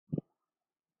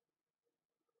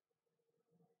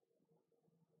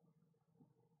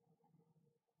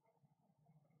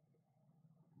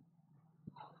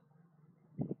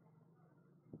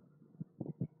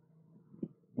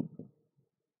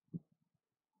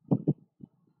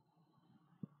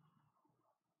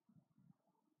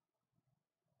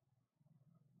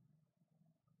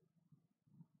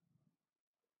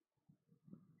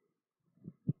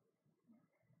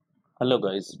Hello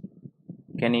guys,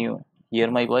 can you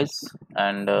hear my voice?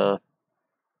 And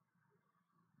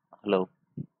hello.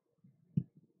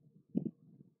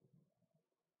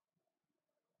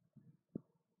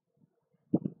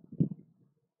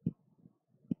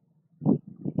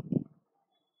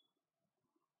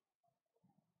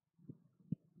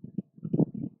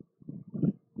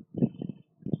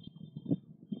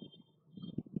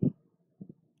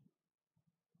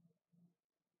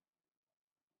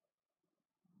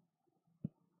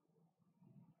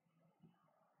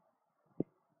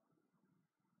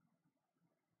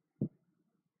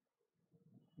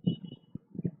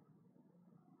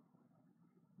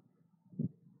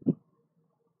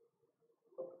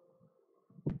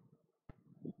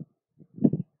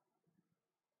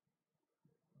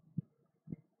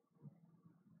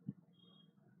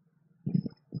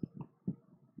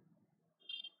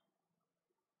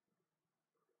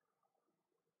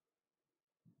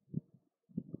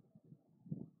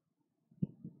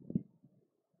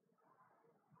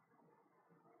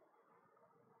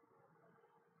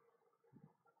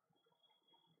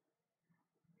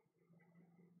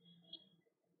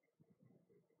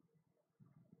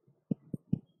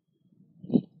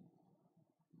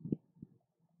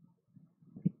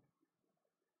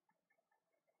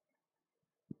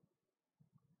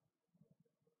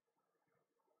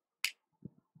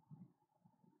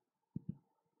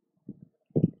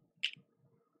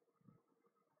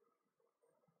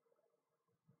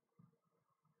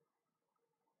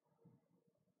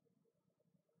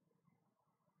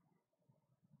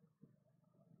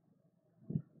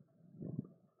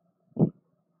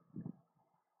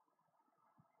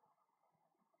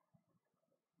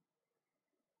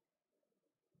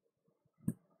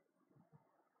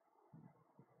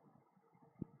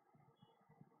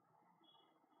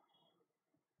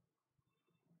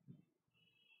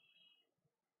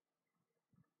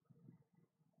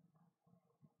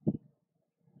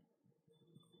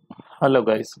 Hello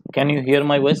guys, can you hear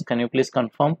my voice? Can you please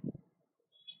confirm?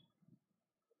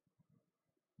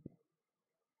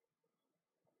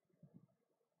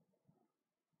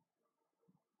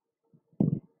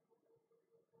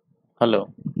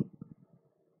 Hello.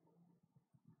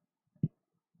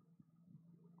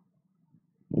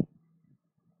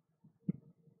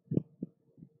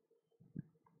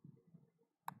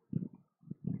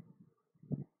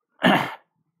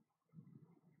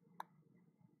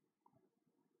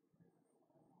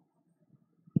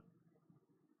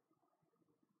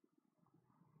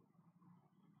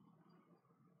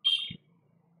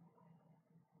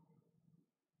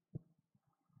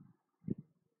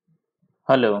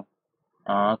 Hello.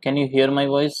 Can you hear my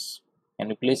voice? Can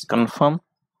you please confirm?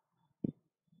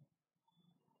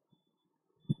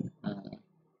 Mm,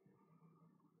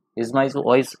 Is my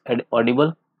voice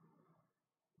audible?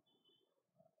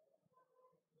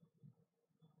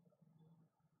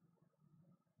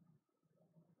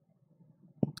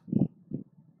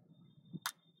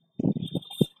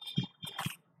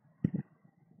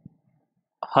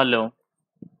 Hello.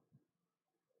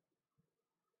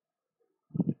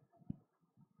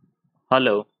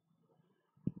 Hello.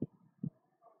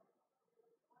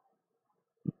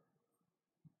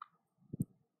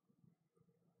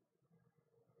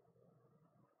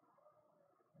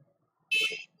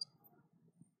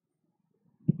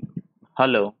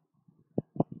 Hello.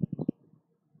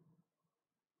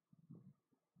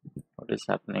 What is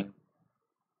happening?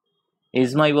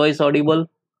 Is my voice audible?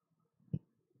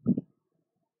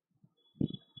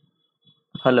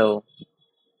 Hello.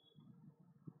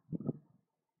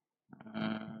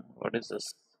 What is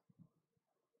this?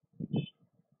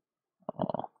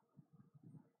 Uh,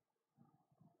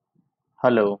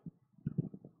 Hello.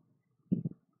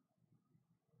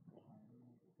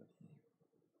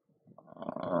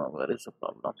 Where is the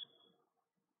problem?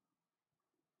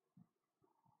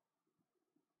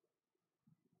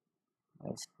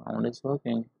 My sound is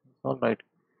working. It's all right.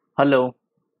 Hello.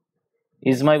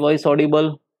 Is my voice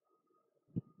audible?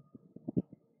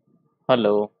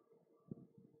 Hello.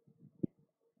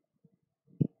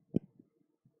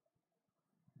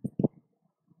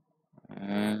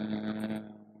 Mm,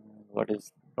 what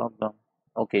is the problem?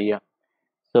 Okay, yeah.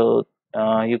 So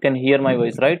you can hear my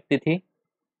voice, right, Tithi?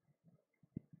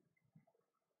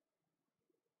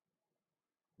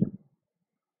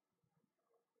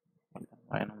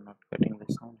 Why I'm not getting the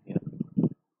sound here?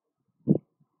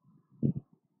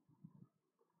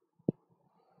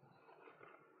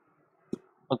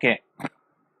 Okay,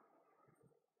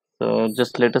 so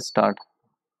just let us start.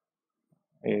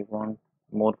 I want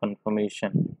more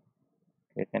confirmation.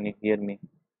 Okay, can you hear me?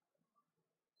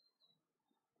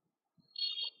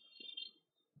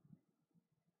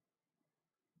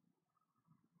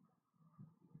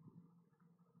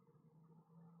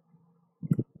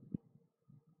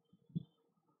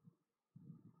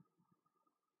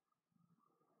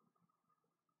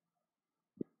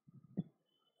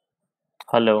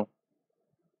 Hello.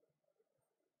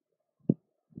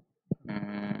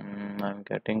 I'm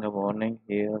getting a warning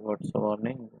here. What's the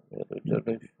warning?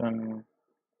 Resolution.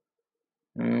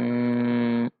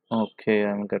 Okay,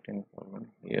 I'm getting a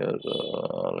warning here.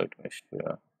 Let me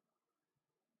share.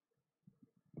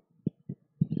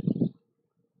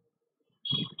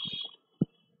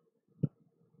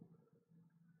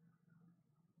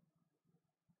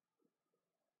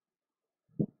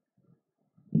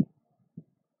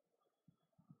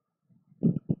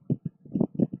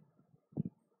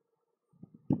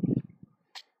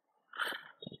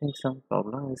 I think some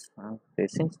problem is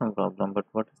facing some problem, but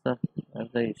what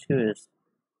the issue is?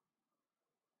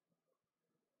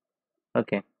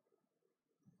 Okay,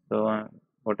 so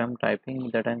what I'm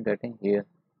typing that I'm getting here.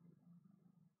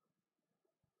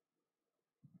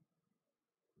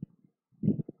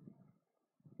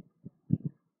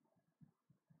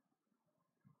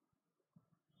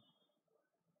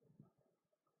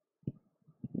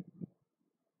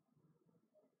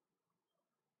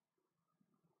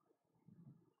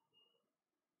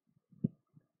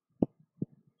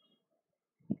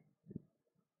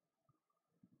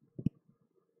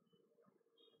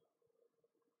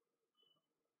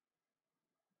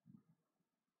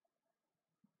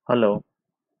 Hello,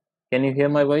 can you hear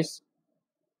my voice?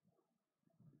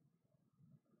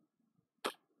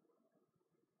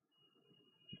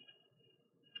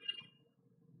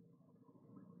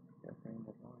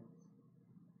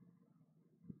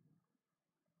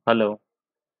 Hello,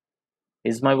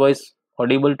 is my voice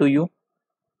audible to you?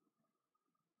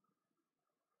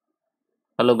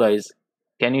 Hello, guys,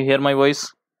 can you hear my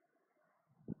voice?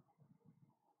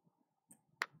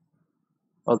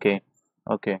 Okay,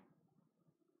 okay,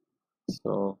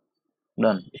 so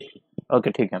done.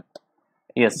 Okay, ठीक है.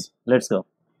 Yes, let's go.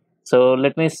 So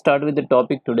let me start with the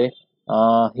topic today.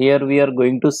 Here we are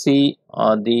going to see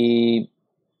the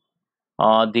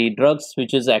drugs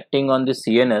which is acting on the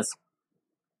CNS,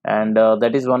 and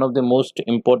that is one of the most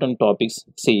important topics.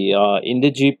 See, in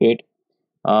the GPAT,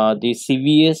 the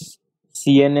CVS,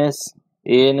 CNS,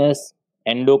 ANS,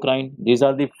 endocrine. These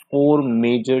are the four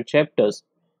major chapters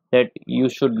that you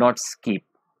should not skip.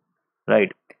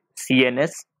 Right?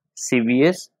 CNS,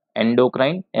 CVS,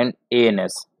 endocrine, and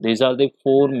ANS. These are the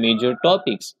four major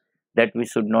topics that we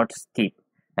should not skip.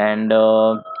 And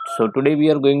so today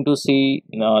we are going to see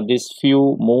these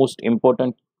few most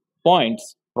important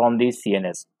points from the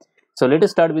CNS. So let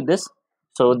us start with this.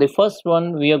 So the first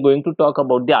one, we are going to talk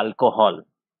about the alcohol.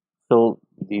 So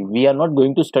we are not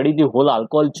going to study the whole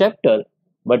alcohol chapter,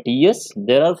 but yes,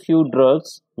 there are few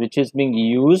drugs which is being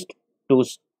used to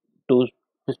to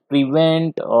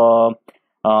prevent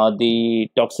the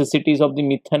toxicities of the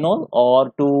methanol,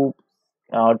 or to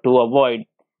avoid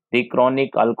the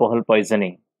chronic alcohol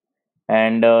poisoning.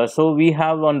 And so we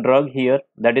have one drug here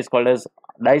that is called as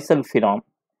disulfiram,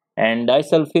 and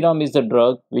disulfiram is the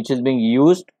drug which is being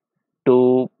used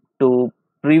to to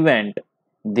prevent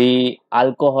the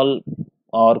alcohol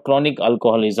or chronic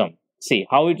alcoholism. See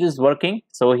how it is working.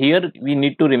 So here we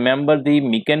need to remember the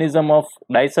mechanism of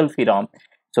disulfiram.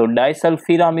 So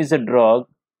disulfiram is a drug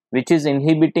which is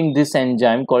inhibiting this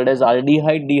enzyme called as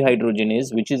aldehyde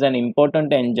dehydrogenase, which is an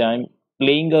important enzyme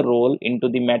playing a role into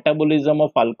the metabolism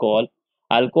of alcohol.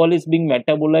 Alcohol is being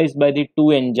metabolized by the two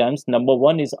enzymes. Number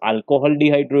one is alcohol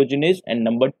dehydrogenase, and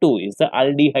number two is the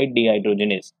aldehyde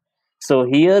dehydrogenase. So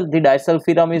here the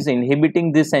disulfiram is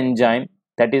inhibiting this enzyme,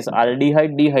 that is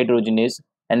aldehyde dehydrogenase,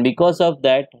 and because of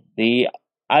that the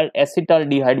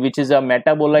acetaldehyde, which is a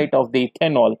metabolite of the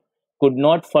ethanol, could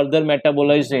not further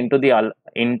metabolize into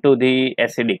the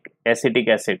acetic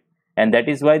acid, and that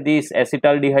is why this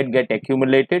acetaldehyde get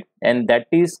accumulated, and that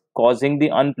is causing the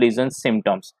unpleasant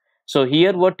symptoms. So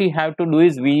here what we have to do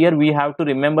is we have to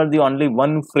remember the only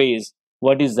one phrase.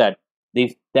 What is that?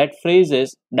 That phrase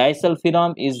is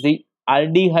disulfiram is the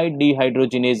aldehyde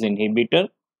dehydrogenase inhibitor.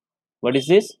 What is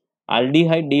this?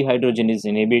 Aldehyde dehydrogenase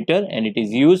inhibitor, and it is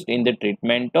used in the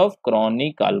treatment of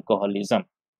chronic alcoholism.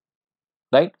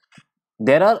 Right?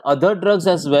 There are other drugs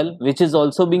as well which is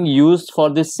also being used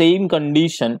for the same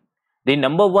condition. The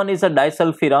number one is a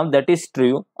disulfiram, that is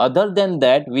true. Other than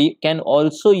that, we can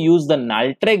also use the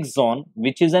naltrexone,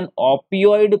 which is an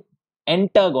opioid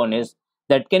antagonist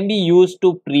that can be used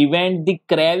to prevent the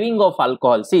craving of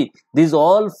alcohol. See, these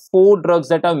all four drugs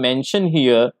that I mentioned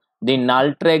here, the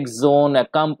naltrexone,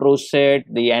 acamprosate,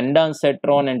 the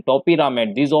ondansetron, and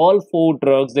topiramate, these all four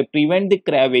drugs, they prevent the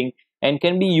craving and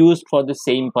can be used for the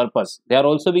same purpose. They are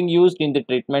also being used in the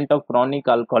treatment of chronic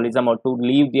alcoholism, or to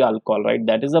leave the alcohol, right?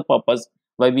 That is the purpose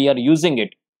why we are using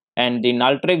it. And the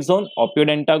naltrexone, opioid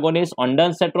antagonist,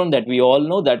 ondansetron, that we all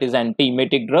know, that is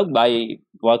anti-emetic drug by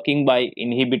working by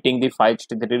inhibiting the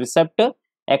 5-HT3 receptor.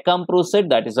 Acamprosate,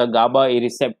 that is a GABA A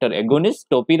receptor agonist.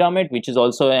 Topiramate, which is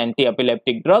also an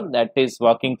anti-epileptic drug, that is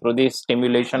working through the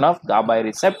stimulation of GABA A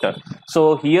receptor.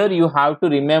 So here you have to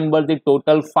remember the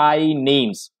total 5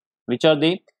 names, which are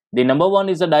the number 1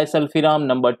 is a disulfiram,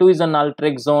 number 2 is a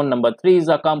naltrexone, number 3 is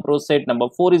acamprosate, number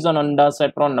 4 is an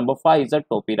ondansetron, number 5 is a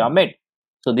topiramate.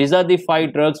 So these are the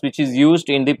 5 drugs which is used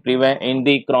in the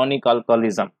chronic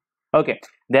alcoholism. Okay,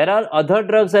 there are other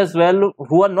drugs as well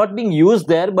who are not being used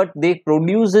there, but they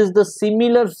produces the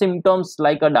similar symptoms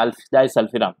like a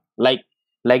disulfiram. Like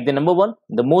the number 1,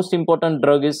 the most important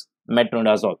drug is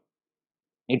metronidazole.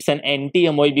 It's an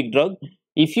anti-amoebic drug.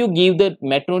 If you give the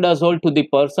metronidazole to the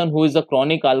person who is a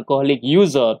chronic alcoholic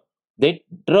user, that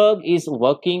drug is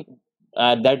working.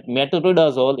 That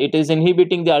metronidazole, it is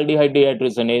inhibiting the aldehyde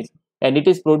dehydrogenase, and it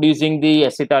is producing the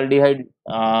acetaldehyde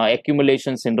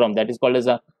accumulation syndrome, that is called as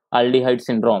a aldehyde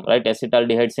syndrome, right?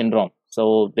 Acetaldehyde syndrome.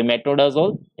 So the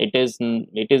metronidazole, it is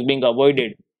being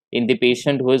avoided in the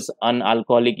patient who is an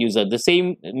alcoholic user. The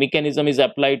same mechanism is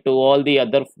applied to all the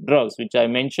other drugs which I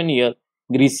mentioned here: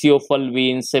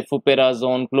 griseofulvin,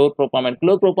 cefoperazone, chlorpropamide.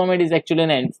 Chlorpropamide is actually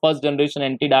an first generation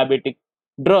anti-diabetic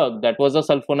drug that was a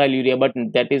sulfonylurea, but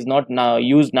that is not now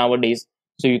used nowadays,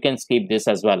 so you can skip this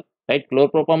as well, right?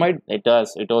 Chlorpropamide, it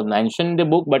was mentioned in the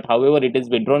book, but however it is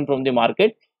withdrawn from the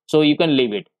market, so you can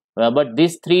leave it. But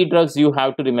these 3 drugs you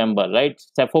have to remember, right?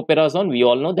 Cefoperazone, we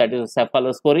all know, that is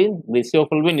cephalosporin.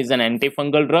 Griseofulvin is an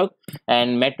antifungal drug,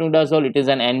 and metronidazole, it is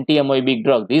an anti-amoebic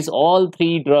drug. These all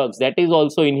 3 drugs, that is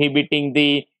also inhibiting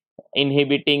the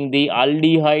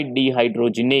aldehyde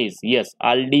dehydrogenase. Yes,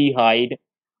 aldehyde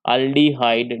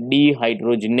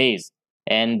dehydrogenase,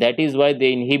 and that is why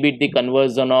they inhibit the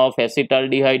conversion of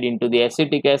acetaldehyde into the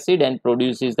acetic acid and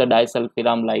produces the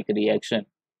disulfiram like reaction.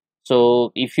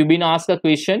 So if you've been asked a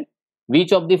question,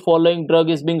 which of the following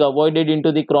drug is being avoided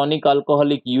into the chronic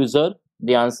alcoholic user,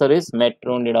 the answer is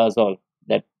metronidazole,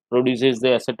 that produces the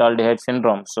acetaldehyde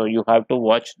syndrome. So you have to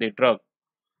watch the drug.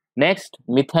 Next,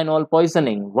 methanol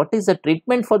poisoning. What is the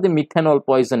treatment for the methanol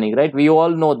poisoning, right? We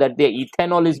all know that the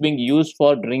ethanol is being used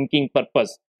for drinking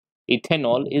purpose.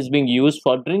 Ethanol is being used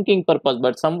for drinking purpose,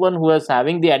 but someone who is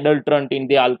having the adulterant in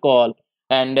the alcohol,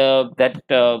 and that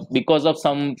because of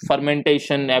some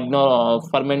fermentation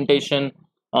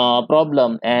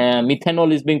problem,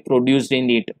 methanol is being produced in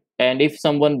it. And if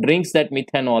someone drinks that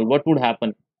methanol, what would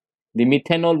happen? The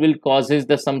methanol will causes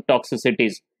the some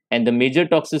toxicities, and the major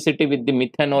toxicity with the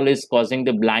methanol is causing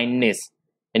the blindness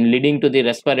and leading to the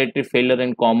respiratory failure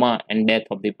and coma and death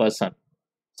of the person.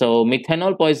 So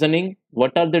methanol poisoning,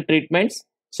 what are the treatments?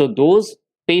 So those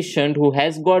patient who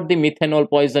has got the methanol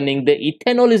poisoning, the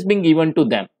ethanol is being given to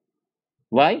them.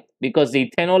 Why? Because the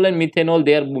ethanol and methanol,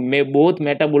 they are both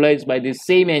metabolized by the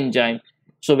same enzyme.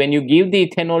 So when you give the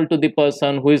ethanol to the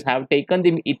person who is have taken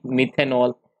the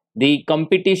methanol, the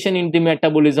competition in the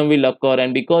metabolism will occur,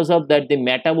 and because of that the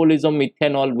metabolism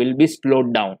methanol will be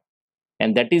slowed down,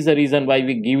 and that is the reason why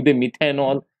we give the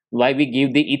ethanol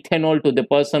to the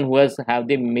person who has have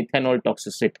the methanol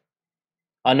toxicity.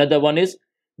 Another one is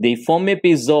the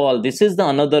fomepizole. This is the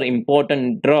another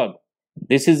important drug.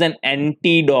 This is an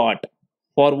antidote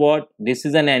for what? This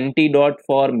is an antidote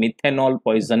for methanol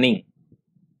poisoning.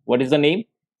 What is the name?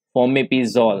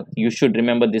 Fomepizole. You should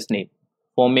remember this name,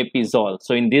 fomepizole.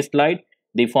 So in this slide,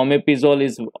 the fomepizole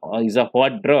is a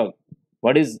hot drug.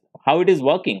 How it is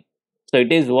working? So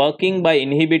it is working by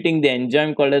inhibiting the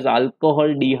enzyme called as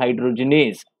alcohol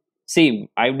dehydrogenase. See,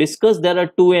 I've discussed there are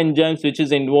 2 enzymes which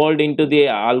is involved into the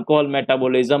alcohol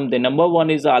metabolism. The number 1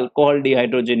 is alcohol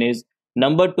dehydrogenase.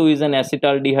 Number 2 is an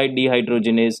acetaldehyde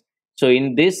dehydrogenase. So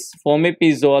in this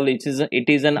fomepizole, it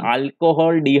is an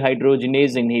alcohol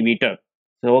dehydrogenase inhibitor.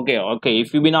 So okay.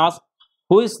 If you've been asked,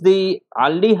 who is the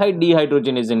aldehyde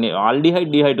dehydrogenase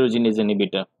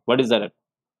inhibitor? What is that?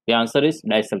 The answer is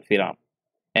disulfiram.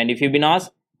 And if you've been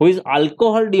asked, who is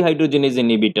alcohol dehydrogenase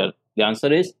inhibitor? The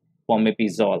answer is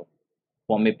fomepizole.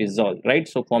 Right?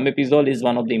 So fomepizole is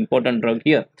one of the important drug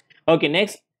here. Okay,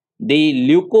 next, the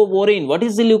leucovorin. What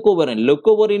is the leucovorin?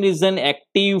 Leucovorin is an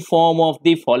active form of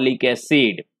the folic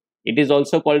acid. It is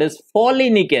also called as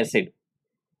folinic acid.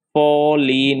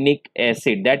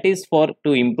 That is for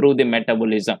to improve the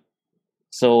metabolism.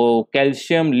 So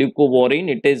calcium leucovorin,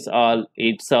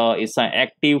 it's an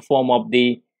active form of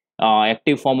the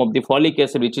folic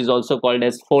acid, which is also called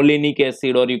as folinic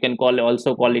acid, or you can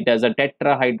also call it as a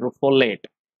tetrahydrofolate.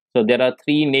 So there are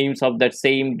 3 names of that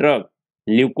same drug: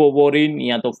 leucovorin,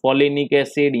 या तो folinic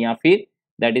acid, या फिर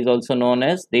that is also known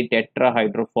as the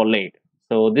tetrahydrofolate.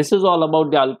 So this is all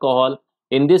about the alcohol.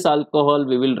 In this alcohol,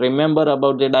 we will remember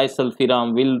about the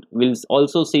disulfiram. We'll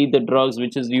also see the drugs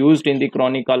which is used in the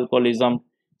chronic alcoholism.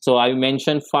 So I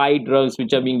mentioned 5 drugs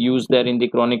which are being used there in the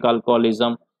chronic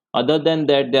alcoholism. Other than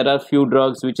that, there are few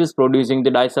drugs which is producing the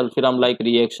disulfiram like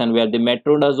reaction, where the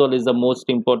metronidazole is the most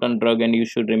important drug and you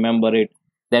should remember it.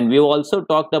 Then we also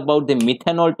talked about the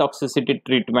methanol toxicity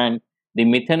treatment. The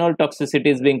methanol toxicity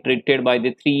is being treated by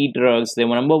the 3 drugs. The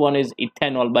number 1 is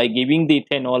ethanol, by giving the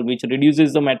ethanol which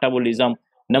reduces the metabolism.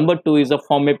 Number 2 is a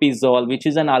fomepizole, which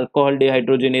is an alcohol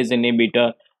dehydrogenase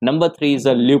inhibitor. Number 3 is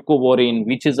a leucovorin,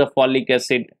 which is a folic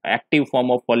acid, active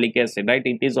form of folic acid, right?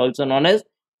 It is also known as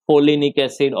folinic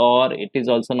acid, or it is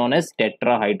also known as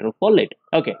tetrahydrofolate.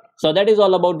 Okay, so that is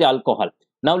all about the alcohol.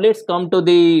 Now let's come to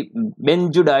the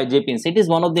benzodiazepines. It is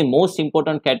one of the most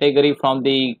important category from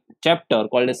the chapter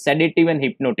called as sedative and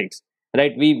hypnotics,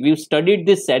 right? We've studied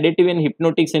this sedative and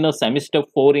hypnotics in a semester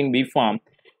 4 in B.Pharm.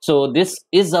 So this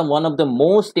is one of the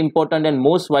most important and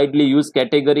most widely used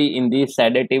category in the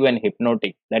sedative and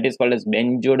hypnotic, that is called as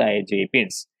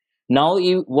benzodiazepines. Now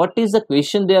what is the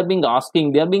question they are being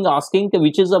asking? They are being asking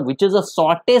which is a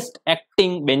shortest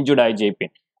acting benzodiazepine,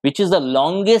 which is the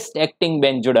longest acting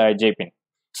benzodiazepine.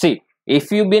 See,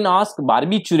 if you've been asked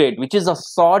barbiturate, which is the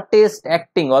shortest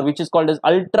acting or which is called as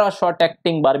ultra short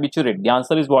acting barbiturate, the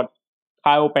answer is what?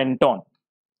 Thiopentone,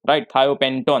 right?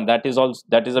 Thiopentone,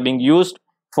 that is being used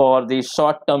for the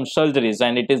short term surgeries,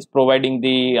 and it is providing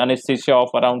the anesthesia of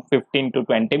around 15 to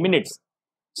 20 minutes.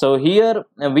 So here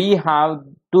we have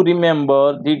to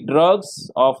remember the drugs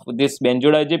of this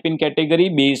benzodiazepine category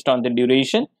based on the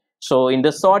duration. So in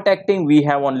the short acting we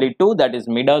have only 2, that is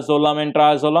midazolam and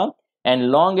triazolam.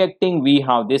 And long acting we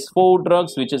have these 4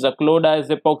 drugs, which is a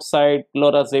chlordiazepoxide,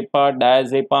 clorazepam,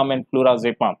 diazepam and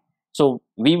flurazepam. So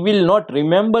we will not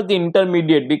remember the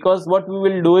intermediate, because what we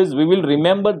will do is we will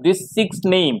remember this 6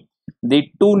 name,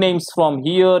 the 2 names from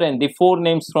here and the 4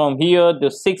 names from here,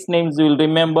 the 6 names we will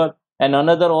remember, and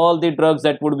another all the drugs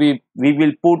that would be, we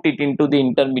will put it into the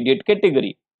intermediate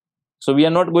category. So we are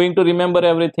not going to remember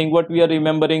everything. What we are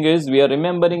remembering is we are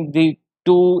remembering the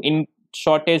 2 in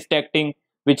shortest acting,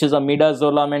 which is a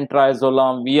midazolam and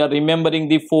triazolam. We are remembering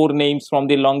the 4 names from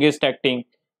the longest acting,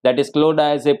 that is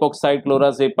chlordiazepoxide,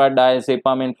 clorazepam,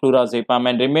 diazepam and flurazepam,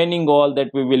 and remaining all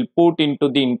that we will put into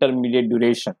the intermediate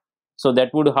duration. So that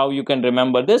would how you can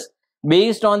remember this.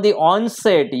 Based on the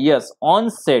onset, yes,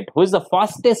 onset, who is the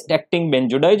fastest acting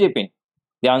benzodiazepine?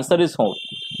 The answer is who?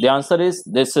 The answer is,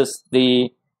 this is the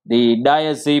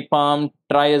diazepam,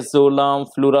 triazolam,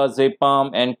 flurazepam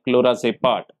and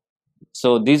clorazepam.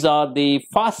 So these are the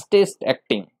fastest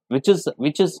acting, which is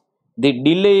the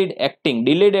delayed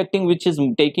acting, which is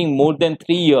taking more than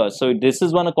 3 years. So this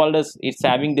is one called as, it's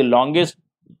having the longest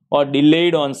or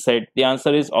delayed onset. The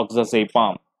answer is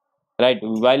oxazepam, right?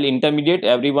 While intermediate,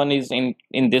 everyone is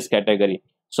in this category.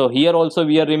 So here also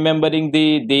we are remembering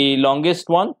the longest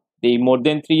one, the more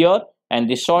than 3 year, and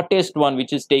the shortest one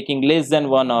which is taking less than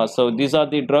 1 hour. So these are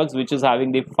the drugs which is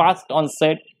having the fast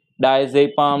onset: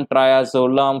 diazepam,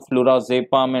 triazolam,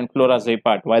 flurazepam and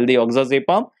clorazepam, while the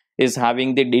oxazepam is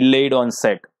having the delayed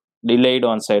onset,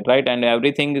 right? And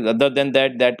everything other than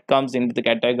that, that comes into the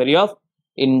category of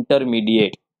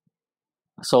intermediate.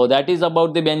 So that is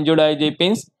about the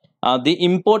benzodiazepines. The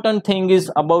important thing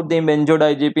is about the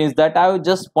benzodiazepines that I have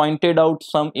just pointed out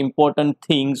some important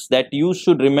things that you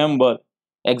should remember.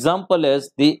 Example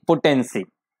is the potency,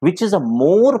 which is a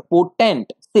more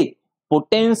potent. See,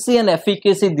 potency and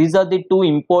efficacy, these are the 2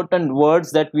 important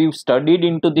words that we've studied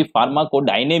into the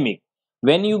pharmacodynamic.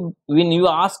 When you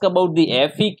ask about the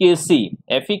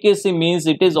efficacy means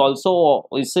it is also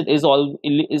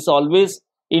is always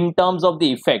in terms of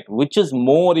the effect, which is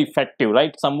more effective,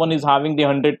 right? Someone is having the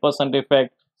 100%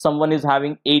 effect, someone is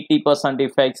having 80%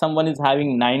 effect, someone is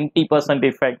having 90%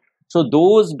 effect. So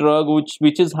those drug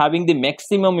which is having the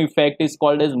maximum effect is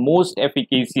called as most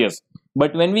efficacious.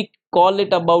 But when we call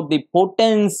it about the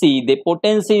potency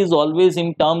is always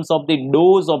in terms of the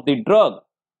dose of the drug,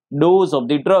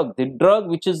 the drug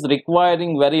which is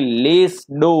requiring very less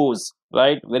dose,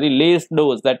 right? Very less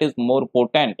dose, that is more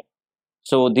potent.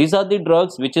 So these are the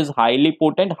drugs which is highly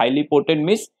potent. Highly potent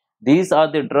means these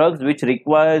are the drugs which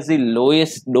requires the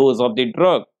lowest dose of the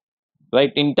drug,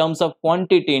 right? In terms of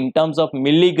quantity, in terms of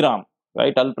milligram,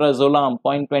 right? Alprazolam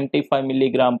 0.25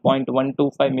 milligram,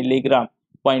 0.125 milligram,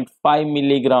 0.5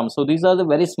 milligram. So these are the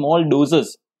very small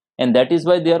doses, and that is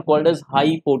why they are called as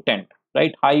high potent,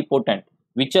 right? High potent.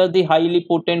 Which are the highly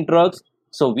potent drugs?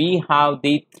 So we have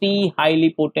the 3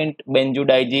 highly potent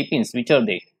benzodiazepines. Which are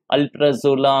they?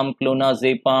 Alprazolam,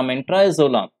 clonazepam and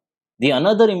triazolam. The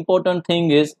another important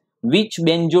thing is which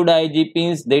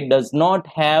benzodiazepines they does not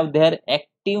have their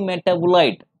active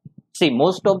metabolite. See,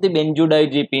 most of the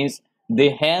benzodiazepines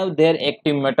they have their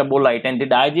active metabolite, and the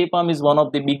diazepam is one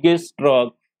of the biggest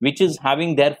drug which is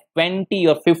having their 20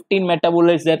 or 15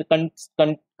 metabolites, their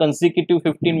consecutive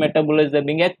 15 metabolites are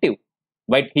being active.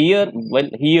 But here, well,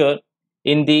 here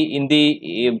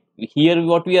here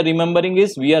what we are remembering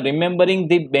is we are remembering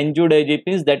the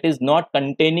benzodiazepines that is not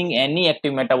containing any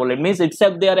active metabolite, means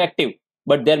except they are active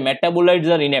but their metabolites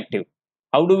are inactive.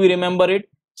 How do we remember it?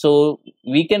 So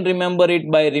we can remember it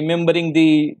by remembering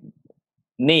the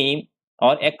name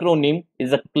or acronym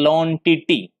is a clone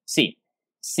TT. See,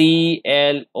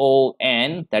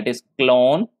 CLON, that is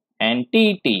clone, and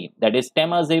TT, that is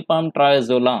temazepam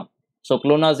triazolam. So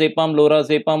clonazepam,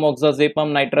 lorazepam,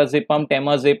 oxazepam, nitrazepam,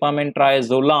 temazepam, and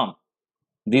triazolam.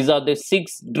 These are the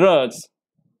 6 drugs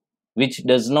which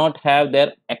does not have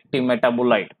their active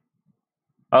metabolite.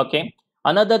 Okay.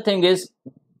 Another thing is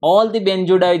all the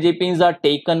benzodiazepines are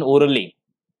taken orally.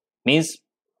 Means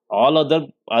all other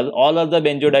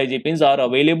benzodiazepines are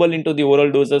available into the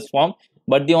oral dosage form,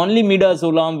 but the only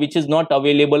midazolam which is not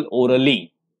available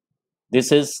orally.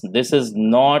 This is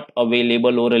not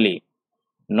available orally.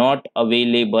 Not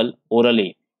available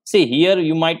orally. See, here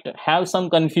you might have some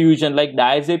confusion, like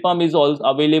diazepam is also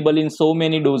available in so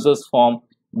many doses form.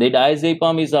 The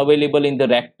diazepam is available in the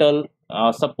rectal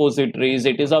suppositories.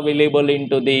 It is available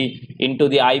into the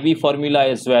IV formula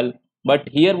as well. But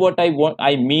here what I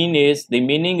mean is, the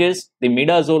meaning is the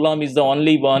midazolam is the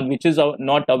only one which is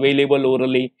not available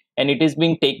orally, and it is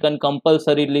being taken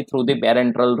compulsorily through the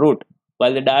parenteral route.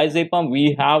 While the diazepam,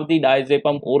 we have the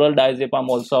diazepam, oral diazepam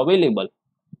also available.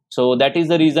 So that is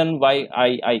the reason why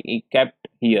I kept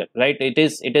here, right? It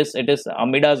is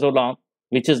amidazolam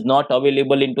which is not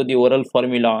available into the oral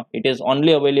formula. It is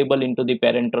only available into the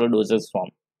parenteral dosage form.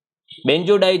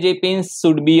 Benzodiazepines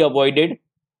should be avoided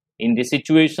in the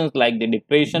situations like the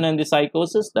depression and the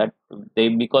psychosis, that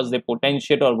because they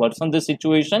potentiate or worsen the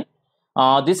situation.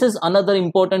 This is another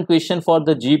important question for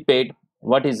the GPAT.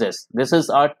 What is this? This is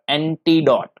our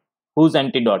antidote. Whose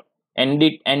antidote?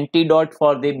 Antidote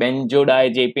for the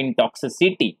benzodiazepine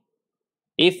toxicity.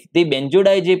 If the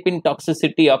benzodiazepine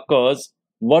toxicity occurs,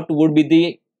 what would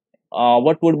be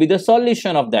the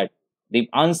solution of that? The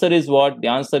answer is what? The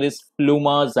answer is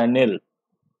flumazenil.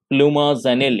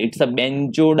 Flumazenil. It's a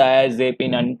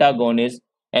benzodiazepine antagonist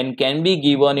and can be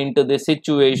given into the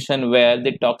situation where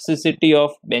the toxicity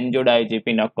of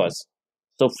benzodiazepine occurs.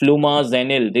 So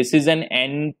flumazenil, this is an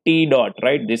antidote,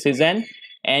 right? This is an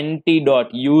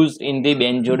antidote used in the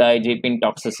benzodiazepine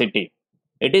toxicity.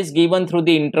 It is given through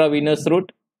the intravenous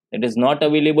route. It is not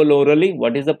available orally.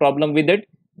 What is the problem with it?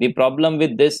 The problem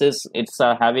with this is it's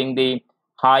having the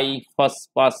high first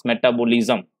pass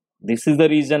metabolism. This is the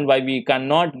reason why we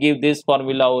cannot give this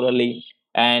formula orally,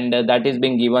 and that is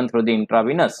being given through the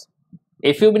intravenous.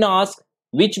 If you've been asked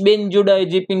which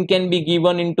benzodiazepine can be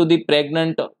given into the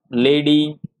pregnant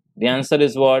lady, the answer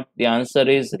is what? The answer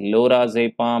is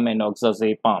lorazepam and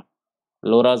oxazepam.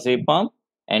 Lorazepam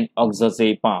and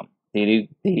oxazepam.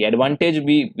 The advantage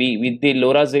with the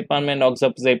lorazepam and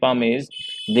oxazepam is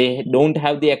they don't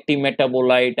have the active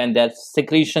metabolite and their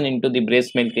secretion into the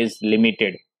breast milk is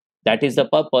limited. That is the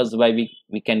purpose why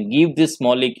we can give these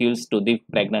molecules to the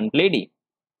pregnant lady.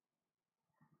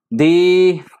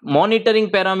 The monitoring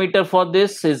parameter for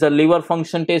this is a liver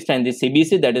function test and the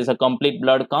CBC, that is a complete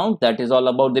blood count. That is all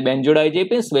about the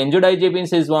benzodiazepines.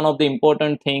 Benzodiazepines is one of the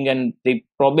important thing, and the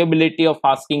probability of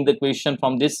asking the question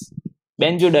from this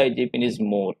benzodiazepine is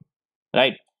more,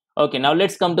 right? Okay, now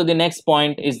let's come to the next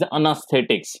point, is the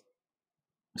anesthetics.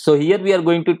 So here we are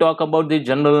going to talk about the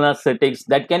general anesthetics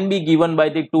that can be given by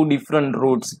the 2 different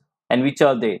routes. And which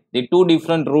are they? The 2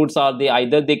 different routes are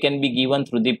either they can be given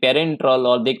through the parenteral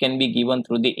or they can be given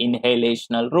through the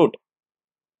inhalational route.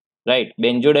 Right?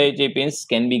 Benzodiazepines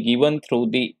can be given through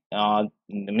the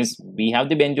we have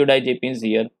the benzodiazepines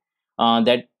here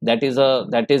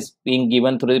that is being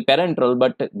given through the parenteral,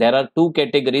 but there are 2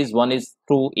 categories. One is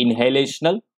through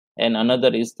inhalational and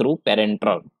another is through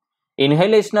parenteral.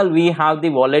 Inhalational, we have the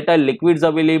volatile liquids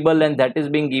available, and that is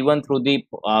being given through the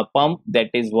pump, that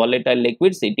is volatile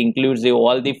liquids. It includes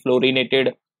all the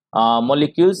fluorinated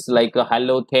molecules like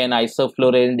halothane,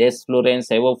 isoflurane, desflurane,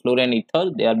 sevoflurane,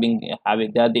 ether. They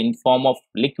are in form of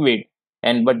liquid,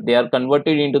 but they are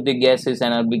converted into the gases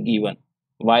and are being given.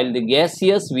 While the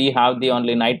gaseous, we have the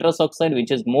only nitrous oxide,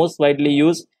 which is most widely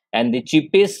used and the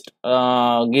cheapest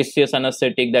gaseous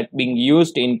anesthetic that being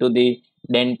used into the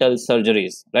dental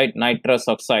surgeries, right? Nitrous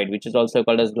oxide, which is also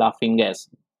called as laughing gas.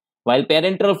 While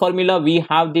parenteral formula, we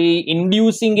have the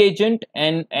inducing agent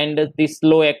and the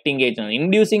slow acting agent.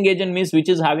 Inducing agent means which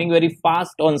is having very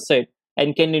fast onset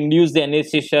and can induce the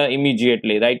anesthesia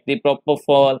immediately, right? The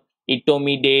propofol,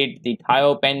 etomidate, the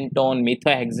thiopentone,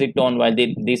 methahexitone, while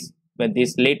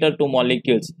these later two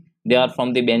molecules, they are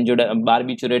from the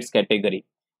barbiturates category.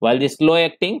 While the slow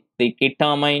acting, the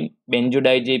ketamine,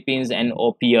 benzodiazepines, and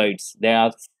opioids, they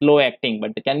are slow acting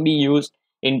but can be used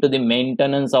into the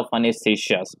maintenance of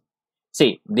anesthesia.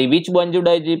 See, the which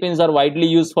benzodiazepines are widely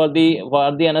used for the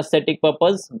anesthetic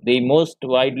purpose? The most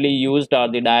widely used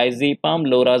are the diazepam,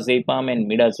 lorazepam, and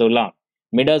midazolam.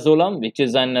 Midazolam, which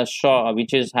is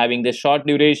which is having the short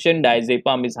duration,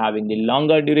 diazepam is having the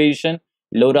longer duration,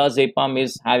 lorazepam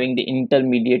is having the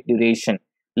intermediate duration.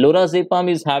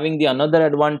 Lorazepam is having the another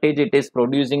advantage, it is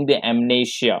producing the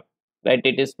amnesia, right?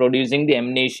 It is producing the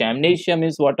amnesia. Amnesia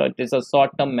means what? It is a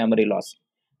short-term memory loss,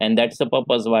 and that's the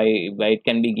purpose why it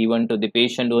can be given to the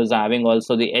patient who is having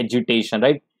also the agitation,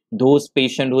 right? Those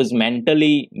patient who is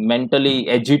mentally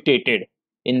agitated,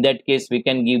 in that case we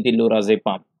can give the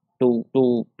lorazepam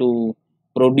to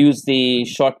produce the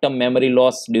short term memory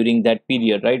loss during that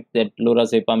period, right? That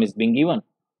lorazepam is being given.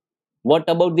 What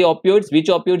about the opioids? Which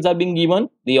opioids are being given?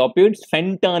 The opioids,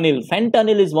 fentanyl.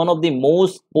 Fentanyl is one of the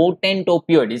most potent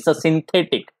opioid. It's a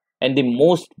synthetic and the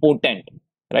most potent,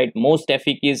 right? Most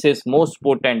efficacious, most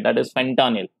potent. That is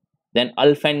fentanyl. Then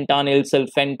alfentanil,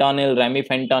 sulfentanil,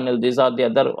 remifentanil. These are the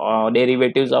other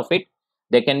derivatives of it.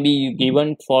 They can be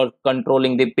given for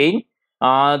controlling the pain.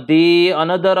 The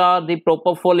another are the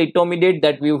propofol etomidate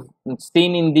that we've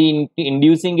seen in the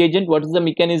inducing agent. What is the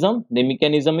mechanism? The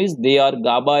mechanism is they are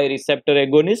GABA receptor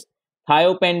agonists.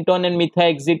 Thiopentone and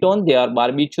methaxetone, they are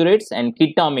barbiturates, and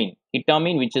ketamine.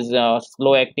 Ketamine, which is a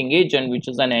slow acting agent, which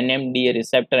is an NMDA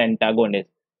receptor antagonist.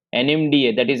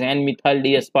 NMDA, that is N-methyl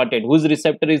D-aspartate. Whose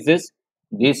receptor is this?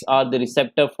 These are the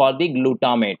receptor for the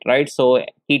glutamate, right? So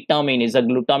ketamine is a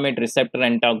glutamate receptor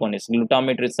antagonist.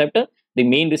 Glutamate receptor, the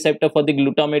main receptor for the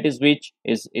glutamate is which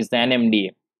is the NMDA.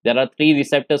 There are three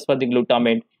receptors for the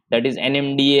glutamate, that is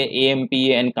NMDA,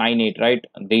 AMPA, and kainate, right?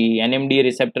 The NMDA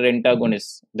receptor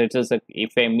antagonist, that is a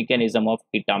mechanism of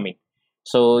ketamine.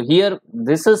 So here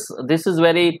this is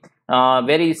very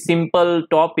simple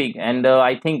topic, and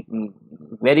I think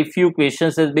very few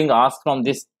questions is being asked from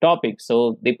this topic,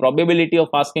 so the probability of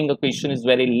asking a question is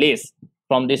very less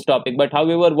from this topic. But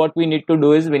however, what we need to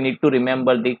do is we need to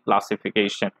remember the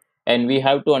classification and we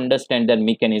have to understand their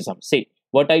mechanism. See,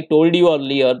 what I told you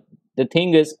earlier, the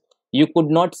thing is you could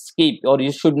not skip, or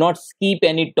you should not skip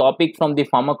any topic from the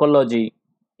pharmacology.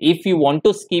 If you want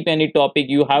to skip any topic,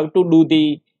 you have to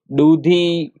do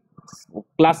the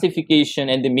classification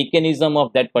and the mechanism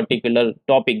of that particular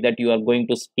topic that you are going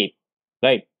to skip,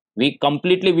 right? We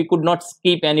could not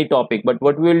skip any topic, but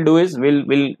what we'll do is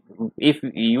we'll if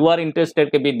you are interested,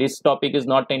 maybe this topic is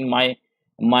not in my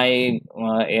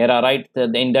era, right?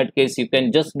 In that case you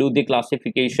can just do the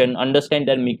classification, understand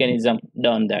that mechanism,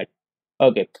 done that.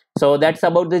 Okay, so that's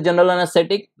about the general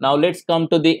anesthetic. Now let's come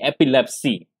to the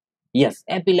epilepsy. Yes,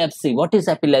 epilepsy. What is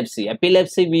epilepsy?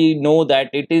 Epilepsy, we know that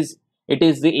it is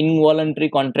the involuntary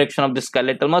contraction of the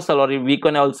skeletal muscle, or we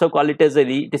can also call it as it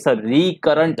is a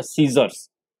recurrent seizures,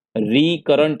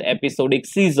 recurrent episodic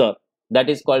seizure, that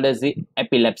is called as the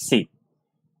epilepsy.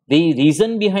 The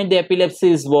reason behind the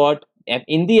epilepsy is what?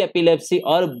 In the epilepsy,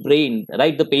 our brain,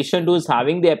 right? The patient who is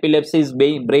having the epilepsy, his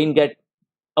brain get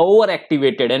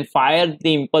overactivated and fire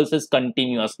the impulses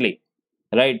continuously,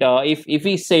 right? If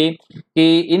we say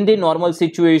in the normal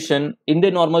situation,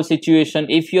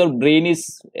 if your brain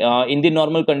is in the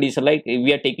normal condition, like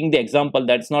we are taking the example,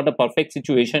 that's not a perfect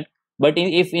situation, but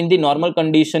if in the normal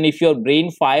condition, if your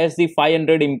brain fires the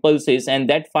 500 impulses, and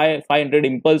that 500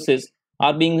 impulses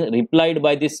are being replied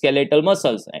by the skeletal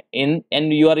muscles, and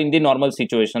you are in the normal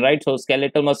situation, right? So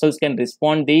skeletal muscles can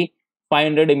respond the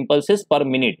 500 impulses per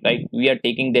minute, right? We are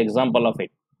taking the example of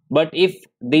it. But if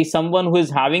the someone who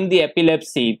is having the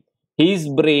epilepsy, his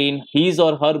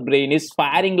or her brain is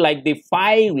firing like the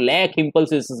 5 lakh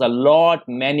impulses, is a lot,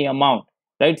 many amount,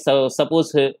 right? So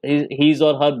suppose his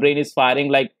or her brain is firing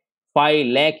like 5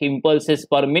 lakh impulses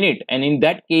per minute, and in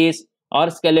that case our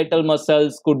skeletal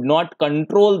muscles could not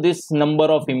control this number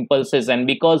of impulses, and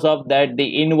because of that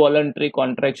the involuntary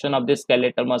contraction of the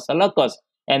skeletal muscle occurs,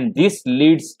 and this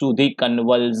leads to the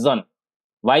convulsion.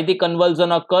 Why the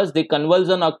convulsion occurs? The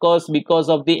convulsion occurs because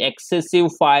of the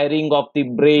excessive firing of the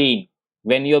brain.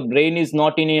 When your brain is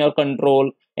not in your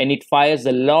control and it fires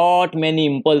a lot many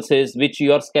impulses which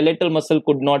your skeletal muscle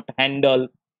could not handle,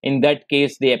 in that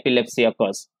case the epilepsy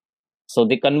occurs. So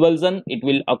the convulsion, it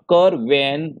will occur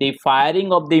when the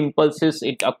firing of the impulses,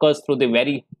 it occurs through the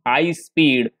very high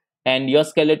speed, and your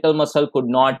skeletal muscle could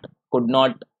not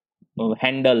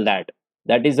handle that.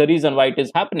 That is the reason why it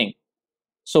is happening.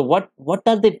 So what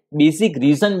are the basic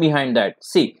reason behind that?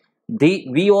 See,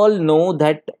 we all know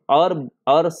that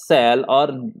our cell,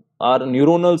 our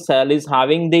neuronal cell is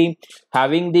having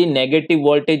the negative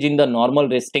voltage in the normal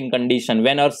resting condition.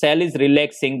 When our cell is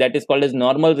relaxing, that is called as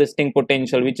normal resting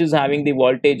potential, which is having the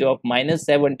voltage of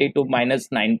 -70 to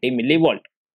 -90 millivolt.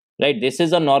 Right, this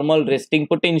is a normal resting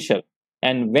potential.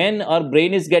 And when our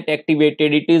brain is get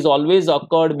activated, it is always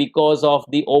occurred because of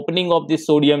the opening of the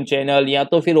sodium channel, ya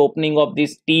to fir opening of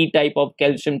this T type of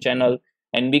calcium channel,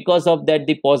 and because of that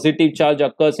the positive charge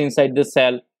occurs inside the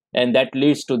cell, and that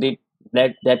leads to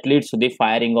the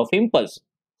firing of impulse.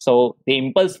 So the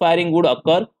impulse firing would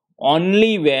occur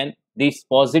only when these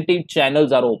positive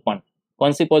channels are open.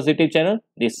 Kaun si positive channel?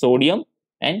 The sodium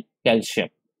and calcium.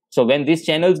 So when these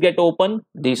channels get open,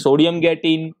 the sodium get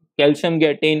in, calcium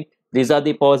get in. These are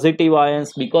the positive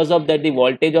ions. Because of that, the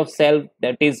voltage of cell,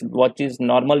 that is what is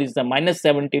normal, is the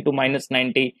 -70 to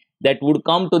 -90. That would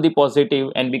come to the positive,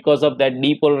 and because of that,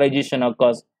 depolarization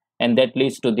occurs, and that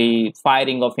leads to the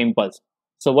firing of impulse.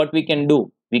 So what we can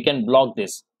do? We can block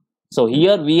this. So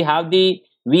here we have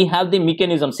the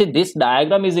mechanism. See, this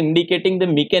diagram is indicating the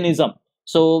mechanism.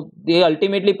 So the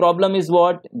ultimately problem is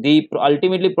what? The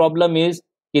ultimately problem is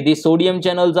the sodium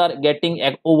channels are getting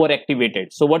overactivated.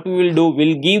 So what we will do,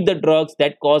 we'll give the drugs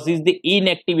that causes the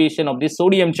inactivation of the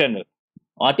sodium channel.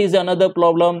 What is another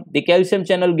problem? The calcium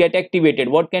channel get activated.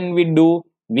 What can we do?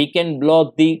 We can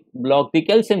block the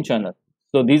calcium channel.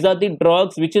 So these are the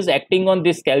drugs which is acting on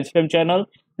this calcium channel.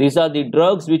 These are the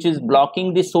drugs which is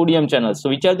blocking the sodium channel. So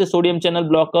which are the sodium channel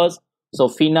blockers? So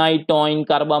phenytoin,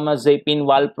 carbamazepine,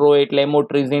 valproate,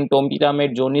 lamotrigine,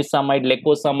 topiramate, zonisamide,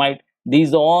 lacosamide.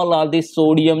 These all are the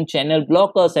sodium channel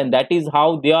blockers, and that is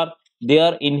how they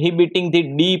are inhibiting the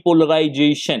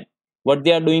depolarization. What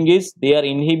they are doing is they are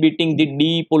inhibiting the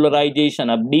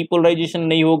depolarization. Ab depolarization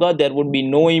nahi hoga, there would be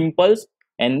no impulse,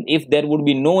 and if there would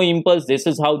be no impulse, this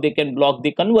is how they can block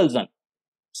the convulsion.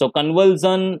 So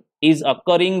convulsion is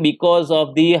occurring because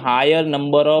of the higher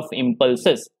number of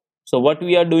impulses. So what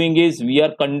we are doing is we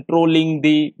are controlling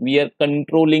the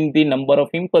number of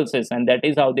impulses, and that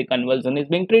is how the convulsion is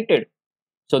being treated.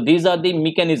 So these are the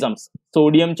mechanisms: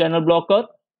 sodium channel blocker,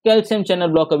 calcium channel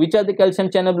blocker. Which are the calcium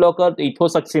channel blocker?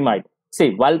 Ethosuximide. See,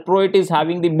 valproate is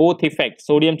having the both effects,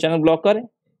 sodium channel blocker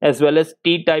as well as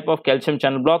T type of calcium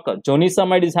channel blocker.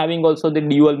 Zonisamide is having also the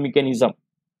dual mechanism.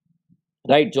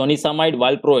 Right, zonisamide,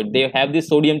 valproate, they have the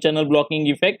sodium channel blocking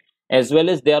effect, as well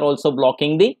as they are also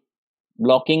blocking the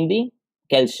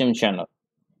calcium channel.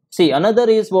 See, another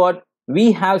is what?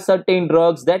 We have certain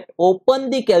drugs that open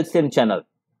the calcium channel.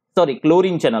 Sorry,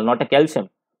 chlorine channel, not a calcium.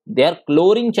 They are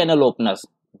chlorine channel openers.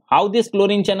 How these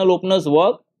chlorine channel openers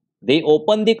work? They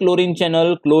open the chlorine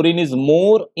channel. Chlorine is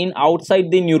more in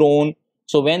outside the neuron.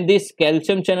 So when this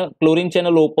chlorine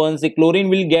channel opens, the chlorine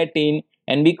will get in,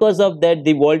 and because of that,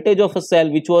 the voltage of a cell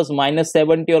which was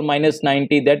 -70 or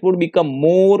 -90, that would become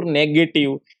more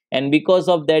negative, and because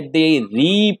of that they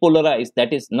repolarize.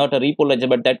 That is not a repolarization,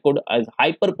 but that could as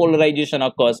hyperpolarization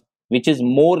occurs, which is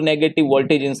more negative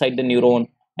voltage inside the neuron,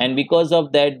 and because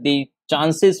of that the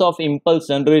chances of impulse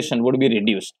generation would be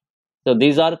reduced. So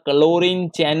these are chlorine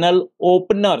channel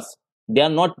openers. They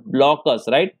are not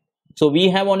blockers, right? So we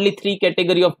have only three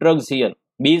category of drugs here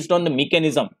based on the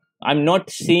mechanism. I'm not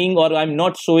seeing, or I'm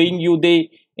not showing you the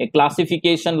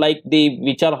classification like the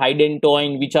which are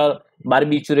hydantoin, which are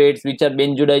barbiturates, which are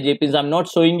benzodiazepines. I'm not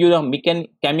showing you the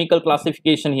chemical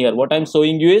classification here. What I'm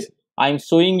showing you is I'm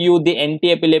showing you the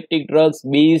anti-epileptic drugs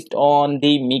based on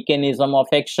the mechanism of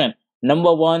action.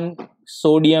 Number 1,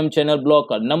 sodium channel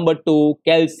blocker. Number 2,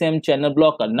 calcium channel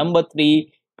blocker. Number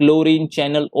 3, chlorine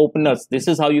channel openers. This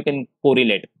is how you can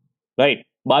correlate, right?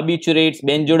 Barbiturates,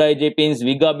 benzodiazepines,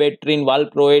 vigabatrin,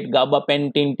 valproate,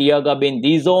 gabapentin, tiagabine,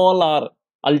 these all are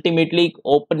ultimately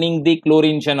opening the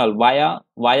chlorine channel via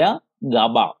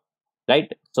GABA,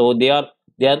 right? So they are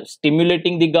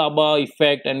stimulating the GABA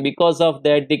effect, and because of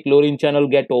that the chlorine channel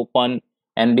get open,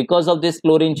 and because of this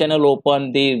chlorine channel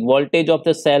open, the voltage of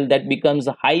the cell that becomes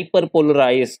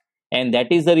hyperpolarized, and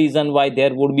that is the reason why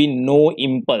there would be no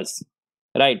impulse,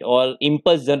 right? Or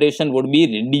impulse generation would be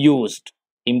reduced.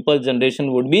 And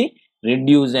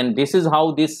this is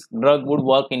how this drug would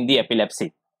work in the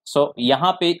epilepsy. So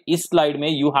यहाँ पे इस slide में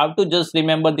you have to just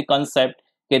remember the concept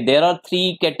that there are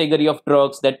three category of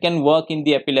drugs that can work in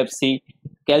the epilepsy: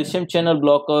 calcium channel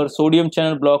blocker, sodium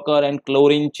channel blocker, and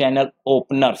chlorine channel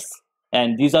openers.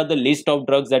 And these are the list of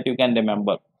drugs that you can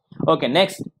remember. Okay,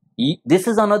 next, this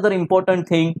is another important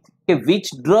thing. Okay,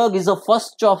 which drug is a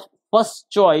first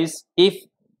choice if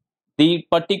the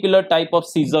particular type of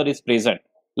seizure is present.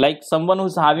 Like someone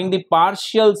who's having the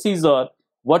partial seizure,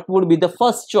 what would be the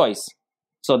first choice?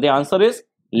 So the answer is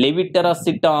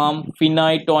levetiracetam,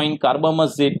 phenytoin,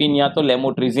 carbamazepine, ya to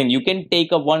lamotrigine. You can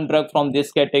take a one drug from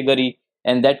this category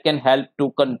and that can help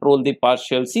to control the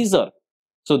partial seizure.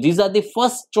 So these are the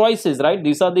first choices, right?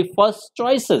 These are the first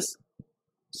choices.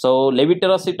 So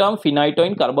levetiracetam,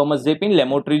 phenytoin, carbamazepine,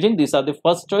 lamotrigine, these are the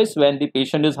first choice when the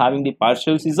patient is having the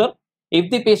partial seizure. If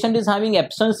the patient is having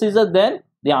absent seizure, then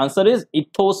the answer is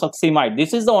ethosuximide.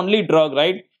 This is the only drug,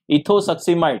 right?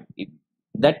 Ethosuximide.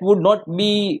 That would not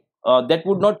be, that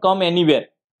would not come anywhere.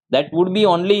 That would be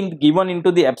only given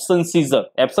into the absent seizure.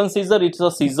 Absent seizure, it's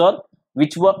a seizure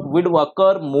which would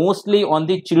occur mostly on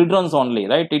the children's only,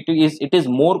 right? It is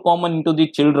more common into the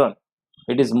children.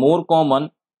 It is more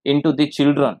common into the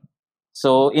children.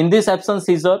 So in this absent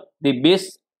seizure, the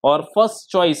best or first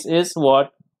choice is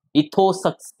what?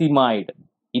 Ethosuximide.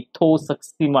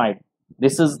 Ethosuximide.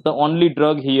 This is the only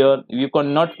drug here. You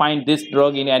cannot find this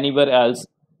drug in anywhere else,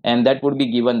 and that would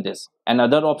be given this.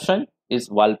 Another option is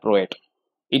valproate.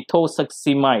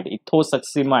 Ethosuximide.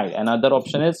 Ethosuximide. Another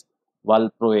option is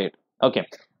valproate. Okay.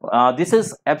 This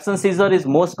is absent seizure is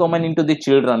most common into the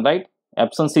children, right?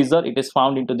 Absent seizure, it is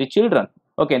found into the children.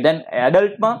 Okay, then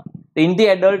adult in the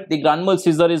adult, the grand mal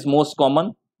seizure is most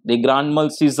common. The grand mal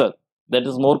seizure, that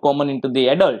is more common into the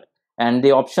adult, and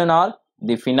the option are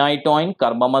the phenytoin,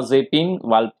 carbamazepine,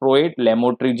 valproate,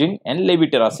 lamotrigine, and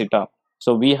levetiracetam.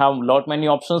 So we have lot many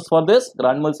options for this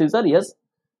grand mal seizure. Yes.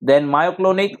 Then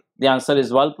myoclonic, the answer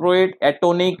is valproate.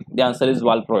 Atonic, the answer is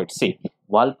valproate. See,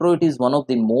 valproate is one of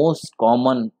the most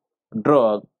common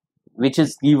drug which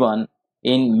is given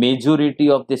in majority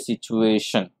of the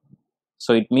situation.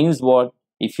 So it means what?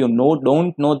 If you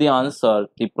don't know the answer,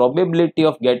 the probability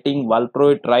of getting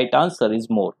valproate right answer is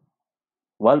more.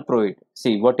 Valproate.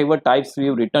 See, whatever types we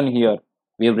have written here,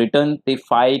 we have written the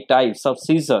 5 types of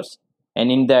seizures,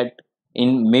 and in that,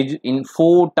 in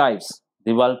 4 types,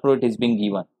 the valproate is being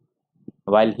given.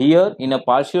 While here in a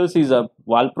partial seizure,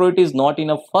 valproate is not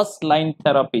in a first line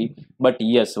therapy, but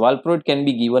yes, valproate can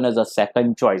be given as a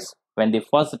second choice when the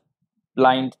first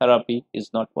line therapy is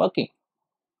not working.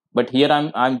 But here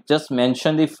I'm just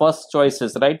mention the first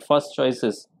choices, right? First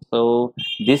choices. So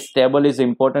this table is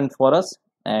important for us,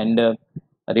 and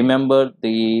remember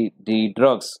the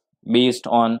drugs based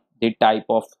on the type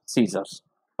of seizures.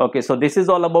 Okay, so this is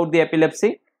all about the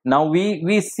epilepsy. Now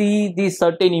we see the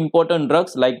certain important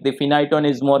drugs like the phenytoin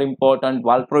is more important,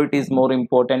 valproate is more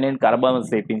important, and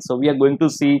carbamazepine. So we are going to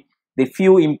see the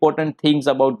few important things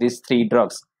about these 3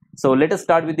 drugs. So let us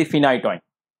start with the phenytoin.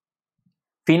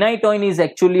 Phenytoin is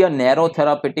actually a narrow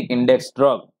therapeutic index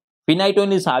drug.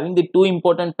 Phenytoin is having the 2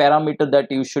 important parameters that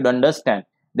you should understand.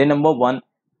 The number 1,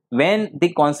 when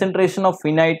the concentration of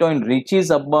phenytoin reaches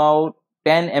about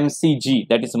 10 mcg,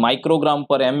 that is microgram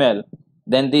per ml,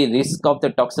 then the risk of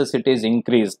the toxicity is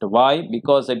increased. Why?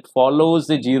 Because it follows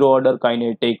the zero order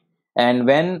kinetic, and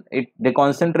when the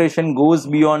concentration goes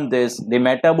beyond this, the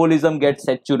metabolism gets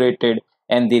saturated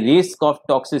and the risk of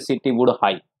toxicity would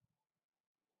high.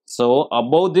 So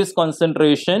above this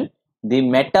concentration, the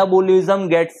metabolism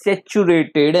gets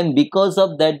saturated, and because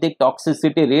of that, the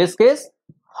toxicity risk is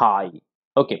high.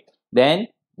 Okay. Then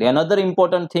the another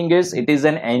important thing is it is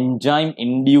an enzyme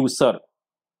inducer.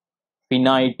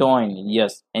 Phenytoin,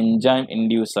 yes, enzyme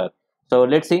inducer. So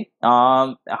let's see.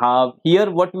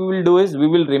 Here, what we will do is we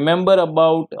will remember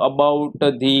about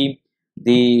the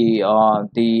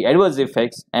adverse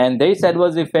effects, and this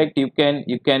adverse effect you can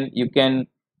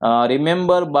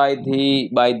remember by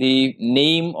the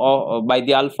name or by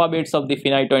the alphabets of the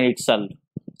phenytoin itself.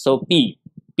 So P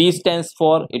stands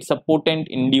for, it's a potent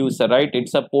inducer, right?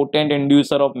 It's a potent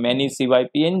inducer of many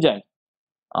CYP enzymes.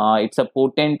 It's a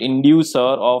potent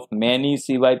inducer of many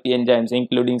CYP enzymes,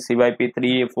 including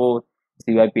CYP3A4,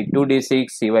 CYP2D6,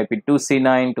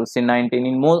 CYP2C9, 2C19.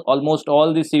 In almost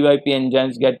all the CYP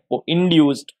enzymes get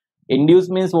induced.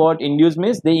 Induced means what? Induced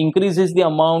means they increases the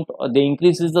amount, they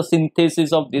increases the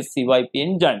synthesis of these CYP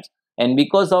enzymes, and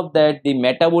because of that, the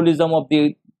metabolism of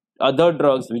the other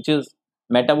drugs which is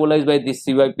metabolized by these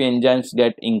CYP enzymes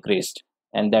get increased,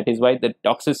 and that is why the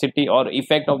toxicity or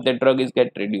effect of the drug is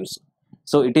get reduced.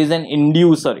 So it is an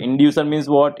inducer. Inducer means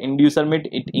what? Inducer means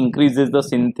it increases the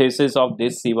synthesis of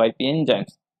these CYP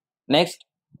enzymes. Next,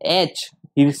 H,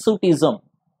 hirsutism.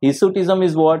 Hirsutism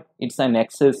is what? It's an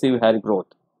excessive hair growth.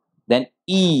 Then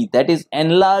E, that is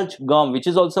enlarged gum, which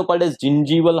is also called as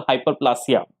gingival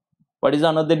hyperplasia. What is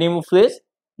another name of this?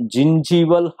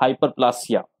 Gingival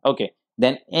hyperplasia. Okay.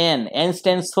 Then N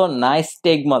stands for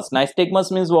nystagmus.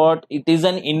 Nystagmus means what? It is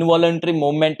an involuntary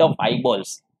movement of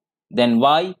eyeballs. Then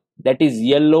Y, that is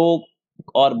yellow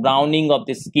or browning of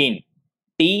the skin.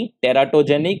 T,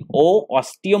 teratogenic. O,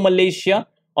 osteomalacia.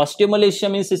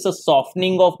 Osteomalacia means it's a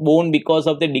softening of bone because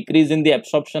of the decrease in the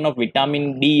absorption of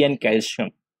vitamin D and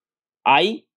calcium.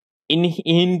 I,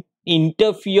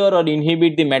 interfere or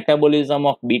inhibit the metabolism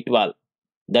of B12,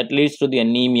 that leads to the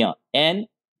anemia. And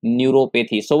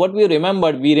neuropathy. So what we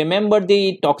remembered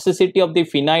the toxicity of the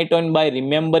phenytoin by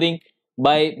remembering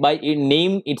by a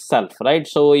name itself, right?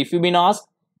 So if you've been asked,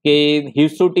 okay,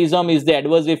 hirsutism is the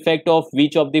adverse effect of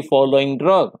which of the following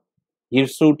drug?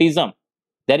 Hirsutism.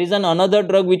 There is another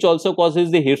drug which also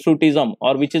causes the hirsutism,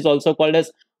 or which is also called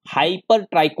as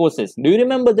hypertrichosis. Do you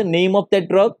remember the name of that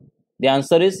drug? The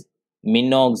answer is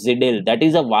minoxidil. That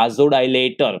is a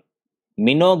vasodilator.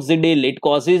 Minoxidil, it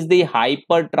causes the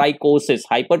hypertrichosis.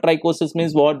 Hypertrichosis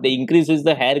means what? The increases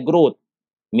the hair growth.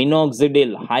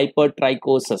 Minoxidil,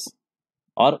 hypertrichosis,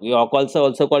 or we are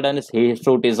also called as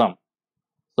hirsutism.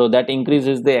 So that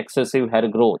increases the excessive hair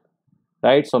growth,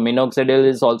 right? So minoxidil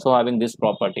is also having this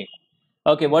property.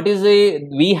 Okay, what is the,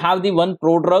 we have the one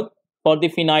prodrug for the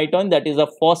phenytoin, that is a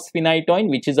phosphenytoin,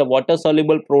 which is a water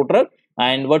soluble prodrug.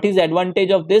 And what is the advantage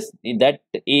of this? That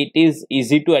it is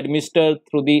easy to administer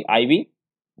through the IV,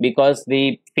 because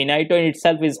the phenytoin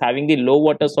itself is having the low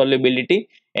water solubility,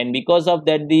 and because of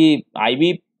that the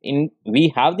IV,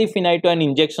 we have the phenytoin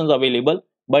injections available,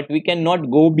 but we cannot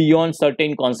go beyond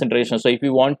certain concentration. So if we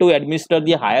want to administer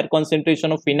the higher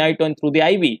concentration of phenytoin through the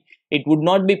IV, it would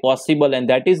not be possible, and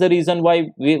that is the reason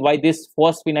why this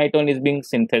phosphenytoin is being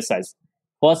synthesized.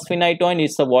 Phosphenytoin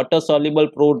is a water soluble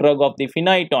prodrug of the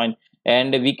phenytoin,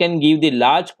 and we can give the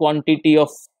large quantity of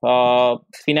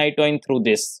phenytoin through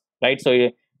this, right? So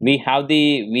we have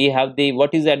the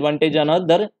what is the advantage?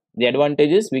 Another, the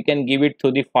advantage is we can give it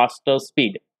through the faster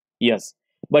speed. Yes,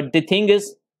 but the thing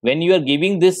is, when you are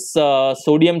giving this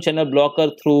sodium channel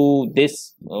blocker through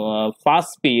this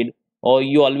fast speed, or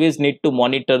you always need to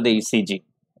monitor the ECG,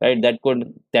 right? That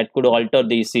could alter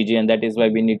the ECG, and that is why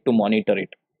we need to monitor it.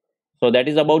 So that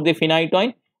is about the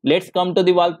phenytoin. Let's come to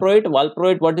the valproate.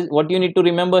 Valproate, what you need to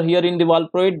remember here in the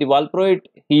valproate? The valproate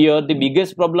here, the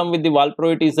biggest problem with the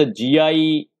valproate is a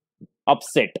GI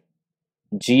upset.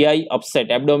 GI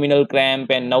upset, abdominal cramp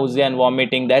and nausea and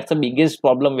vomiting. That's the biggest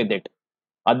problem with it.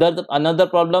 Another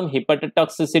problem,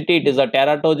 hepatotoxicity. It is a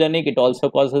teratogenic. It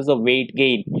also causes a weight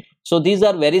gain. So these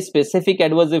are very specific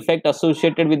adverse effects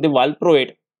associated with the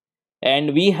valproate.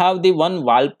 And we have the one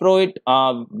valproate,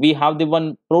 we have the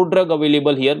one prodrug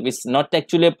available here, which is not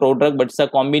actually a prodrug, but it's a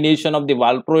combination of the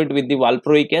valproate with the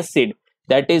valproic acid,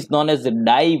 that is known as the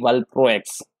divalproex.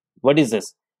 What is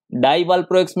this?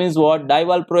 Divalproex means what?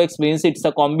 Divalproex means it's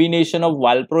a combination of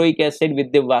valproic acid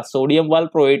with the sodium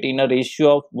valproate in a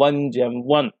ratio of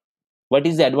 1:1. What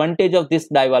is the advantage of this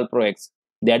divalproex?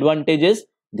 The advantage is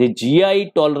the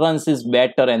GI tolerance is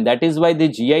better, and that is why the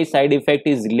GI side effect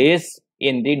is less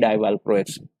in the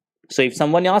divalproex. So if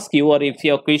someone asks you, or if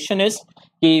your question is,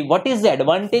 what is the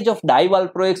advantage of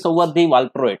divalproex over the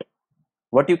valproate?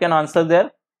 What you can answer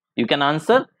there? You can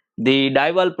answer, the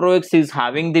divalproex is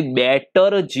having the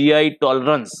better GI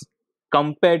tolerance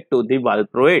compared to the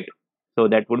valproate. So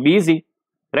that would be easy,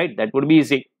 right? That would be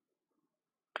easy.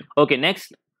 Okay,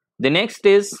 next. The next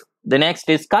is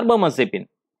carbamazepine.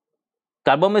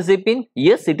 Carbamazepine,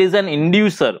 yes, it is an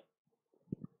inducer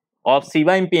of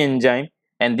CYP enzyme,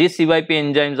 and these CYP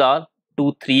enzymes are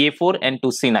 2,3-A4 and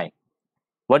 2,C9.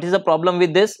 What is the problem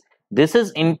with this? This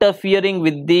is interfering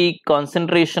with the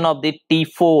concentration of the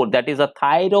T4, that is a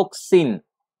thyroxine.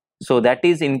 So that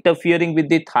is interfering with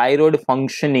the thyroid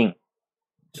functioning.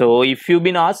 So if you've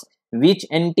been asked which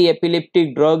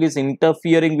anti-epileptic drug is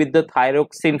interfering with the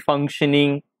thyroxine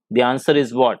functioning, the answer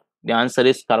is what? The answer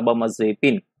is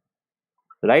carbamazepine,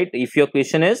 right? If your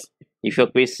question is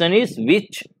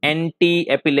which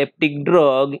anti-epileptic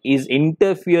drug is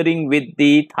interfering with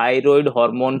the thyroid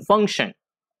hormone function,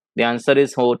 the answer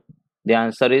is what? The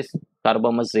answer is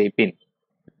carbamazepine.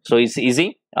 So it's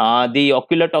easy. The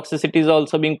ocular toxicity is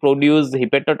also being produced,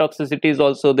 hepatotoxicity is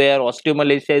also there,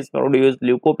 osteomalacia is produced,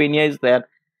 leukopenia is there.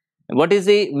 What is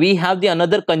we have the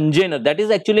another congener, that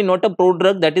is actually not a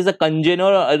prodrug, that is a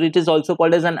congener, or it is also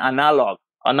called as an analog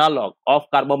of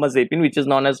carbamazepine, which is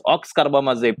known as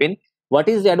oxcarbamazepine. What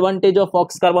is the advantage of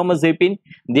oxcarbamazepine?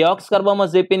 The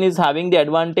oxcarbamazepine is having the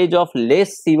advantage of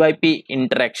less CYP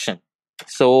interaction.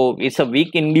 So it's a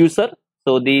weak inducer,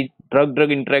 so the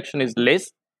drug-drug interaction is less.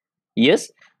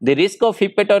 Yes, the risk of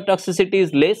hepatotoxicity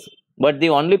is less, but the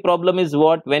only problem is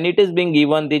what? When it is being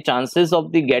given, the chances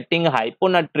of the getting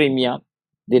hyponatremia,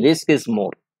 the risk is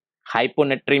more.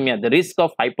 Hyponatremia, the risk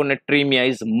of hyponatremia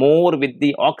is more with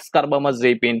the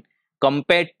oxcarbamazepine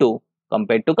compared to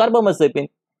carbamazepine.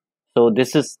 So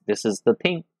this is the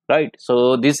thing, right?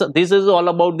 So this is all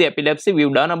about the epilepsy.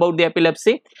 We've done about the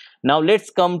epilepsy. Now let's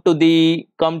come to the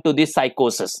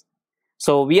psychosis.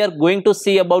 So we are going to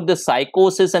see about the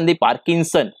psychosis and the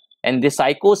Parkinson. And the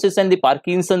psychosis and the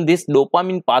Parkinson, these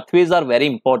dopamine pathways are very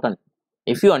important.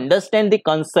 If you understand the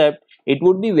concept, it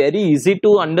would be very easy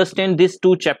to understand these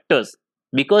two chapters,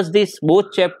 because these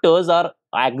both chapters are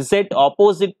exact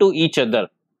opposite to each other.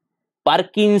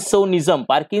 Parkinsonism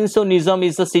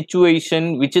is a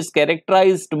situation which is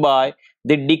characterized by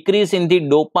the decrease in the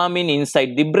dopamine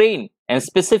inside the brain, and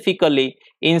specifically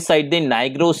inside the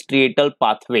nigrostriatal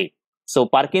pathway. So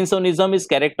Parkinsonism is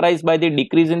characterized by the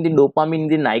decrease in the dopamine in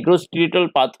the nigrostriatal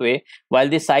pathway, while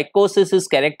the psychosis is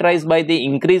characterized by the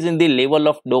increase in the level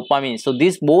of dopamine. So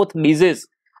these both diseases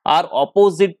are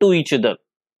opposite to each other.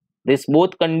 These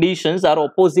both conditions are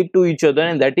opposite to each other,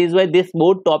 and that is why this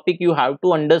both topic you have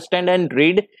to understand and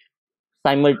read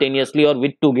simultaneously or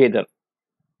with together.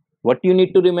 What you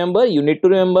need to remember? You need to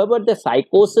remember that the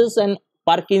psychosis and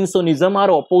Parkinsonism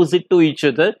are opposite to each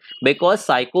other, because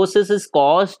psychosis is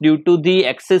caused due to the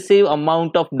excessive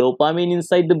amount of dopamine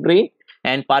inside the brain,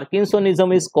 and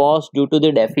Parkinsonism is caused due to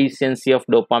the deficiency of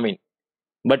dopamine.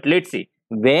 But let's see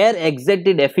where exact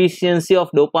the deficiency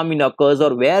of dopamine occurs,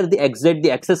 or where the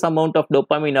excess amount of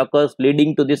dopamine occurs,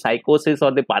 leading to the psychosis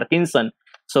or the Parkinson.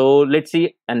 So let's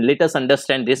see and let us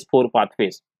understand these four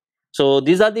pathways. So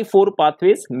these are the four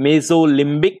pathways: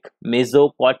 mesolimbic,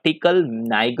 mesocortical,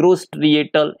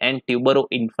 nigrostriatal, and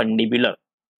tuberoinfundibular.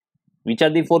 Which are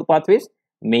the four pathways?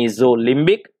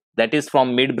 Mesolimbic, that is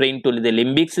from midbrain to the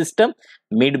limbic system;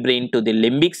 midbrain to the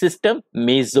limbic system;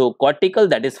 mesocortical,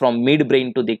 that is from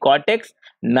midbrain to the cortex;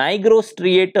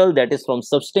 nigrostriatal, that is from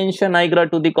substantia nigra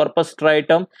to the corpus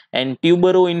striatum; and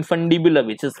tuberoinfundibular,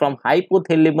 which is from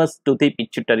hypothalamus to the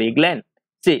pituitary gland.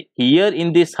 See, here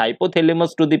in this hypothalamus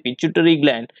to the pituitary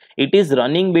gland, it is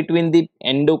running between the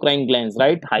endocrine glands,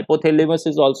 right? Hypothalamus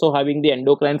is also having the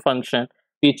endocrine function.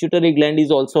 Pituitary gland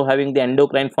is also having the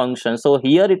endocrine function. So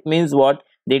here it means what?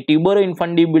 The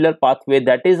tuberoinfundibular pathway,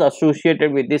 that is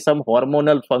associated with some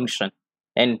hormonal function.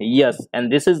 And yes,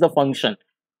 and this is the function.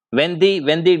 When the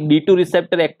D2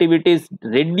 receptor activity is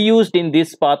reduced in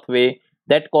this pathway,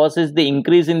 that causes the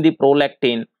increase in the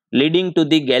prolactin, leading to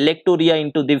the galactorrhea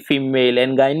into the female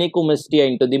and gynecomastia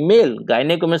into the male.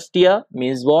 Gynecomastia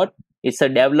means what? It's a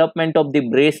development of the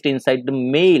breast inside the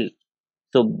male.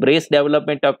 So breast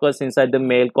development occurs inside the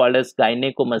male, called as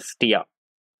gynecomastia.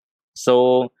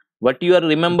 So what you are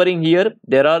remembering here,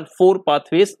 there are four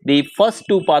pathways. The first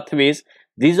two pathways,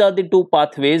 these are the two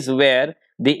pathways where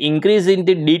the increase in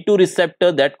the D2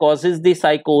 receptor that causes the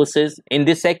psychosis. In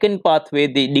the second pathway,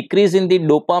 the decrease in the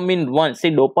dopamine 1. See,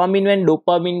 dopamine and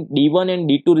dopamine D1 and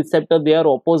D2 receptor, they are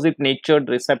opposite natured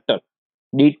receptor.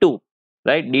 D2,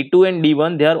 right? D2 and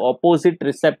D1, they are opposite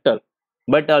receptor.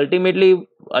 But ultimately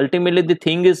the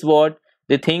thing is what?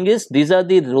 The thing is, these are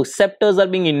the receptors are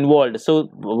being involved. So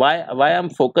why I'm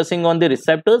focusing on the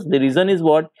receptors? The reason is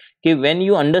what? Okay, when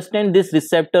you understand this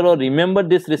receptor or remember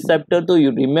this receptor, so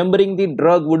you remembering the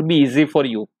drug would be easy for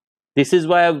you. This is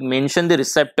why I've mentioned the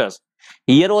receptors.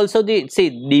 Here also the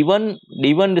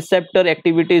D1 receptor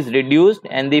activity is reduced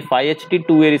and the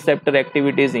 5-HT2A receptor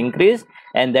activity is increased,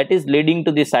 and that is leading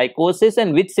to the psychosis.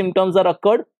 And which symptoms are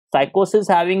occurred? Psychosis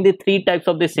having the three types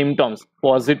of the symptoms: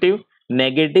 positive,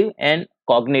 negative, and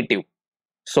cognitive.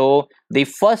 So the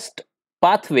first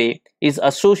pathway is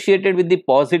associated with the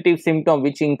positive symptom,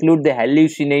 which include the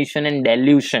hallucination and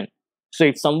delusion. So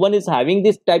if someone is having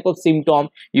this type of symptom,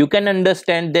 you can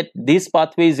understand that this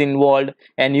pathway is involved,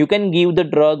 and you can give the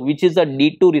drug which is a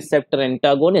D2 receptor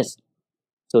antagonist.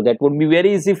 So that would be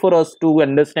very easy for us to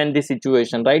understand the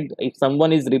situation, right? If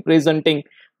someone is representing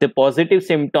the positive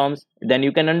symptoms, then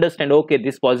you can understand, okay,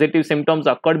 these positive symptoms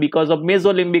occurred because of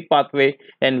mesolimbic pathway,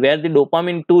 and where the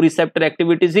dopamine 2 receptor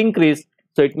activity is increased.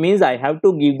 So it means I have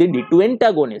to give the D2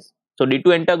 antagonist. So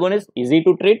D2 antagonist, easy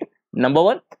to treat. Number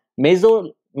one,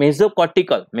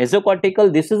 mesocortical.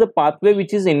 This is a pathway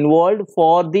which is involved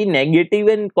for the negative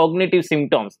and cognitive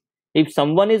symptoms. If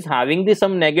someone is having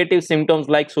some negative symptoms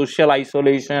like social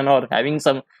isolation, or having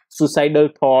some suicidal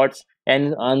thoughts,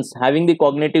 and having the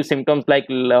cognitive symptoms like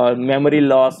memory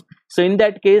loss, so in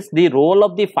that case the role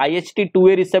of the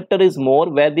 5-HT2A receptor is more,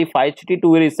 where the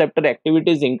 5-HT2A receptor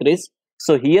activity is increased.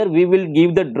 So here we will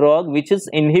give the drug which is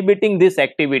inhibiting this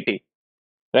activity,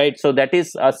 right? So that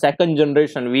is a second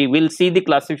generation. We will see the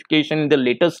classification in the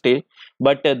later stage,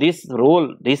 but this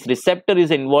receptor is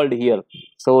involved here.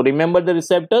 So remember the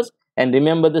receptors and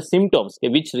remember the symptoms,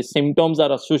 which symptoms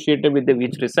are associated with the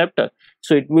which receptor.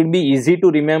 So it will be easy to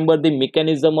remember the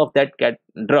mechanism of that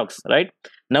drugs, right?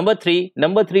 Number three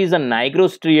is a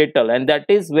nigrostriatal, and that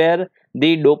is where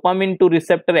the dopamine to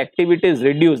receptor activity is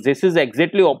reduced. This is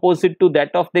exactly opposite to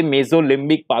that of the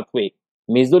mesolimbic pathway.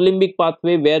 Mesolimbic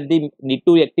pathway, where the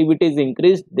D2 activity is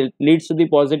increased, that leads to the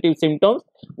positive symptoms,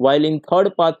 while in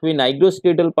third pathway,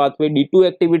 nigrostriatal pathway, D2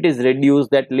 activity is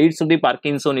reduced, that leads to the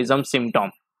Parkinsonism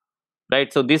symptom.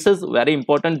 Right, so this is very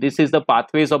important. This is the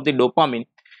pathways of the dopamine,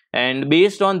 and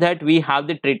based on that we have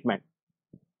the treatment.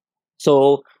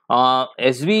 So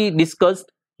as we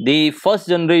discussed, the first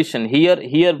generation,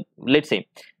 here let's say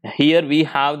here we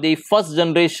have the first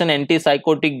generation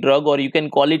antipsychotic drug, or you can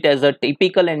call it as a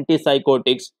typical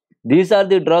antipsychotics. These are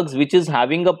the drugs which is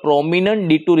having a prominent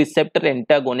D2 receptor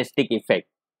antagonistic effect.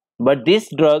 But this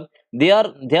drug, they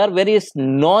are very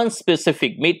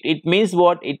non-specific. It means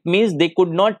what? It means they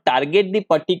could not target the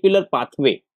particular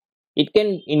pathway. It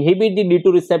can inhibit the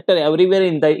D2 receptor everywhere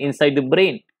in the inside the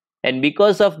brain, and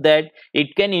because of that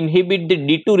it can inhibit the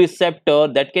D2 receptor,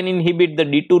 that can inhibit the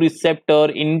D2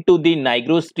 receptor into the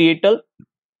nigrostriatal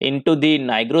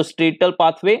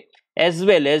pathway, as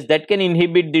well as that can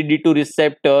inhibit the D2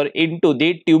 receptor into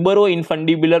the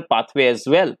tuberoinfundibular pathway as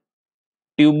well.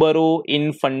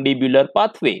 Tuberoinfundibular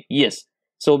pathway, yes.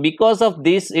 So because of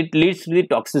this it leads to the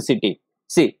toxicity.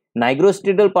 See,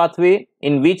 nigrostriatal pathway,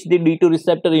 in which the D2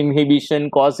 receptor inhibition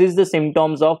causes the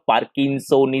symptoms of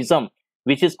Parkinsonism,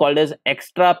 which is called as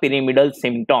extrapyramidal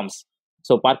symptoms.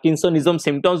 So Parkinsonism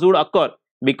symptoms would occur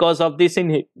because of this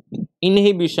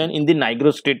inhibition in the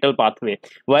nigrostriatal pathway,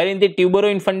 while in the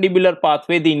tuberoinfundibular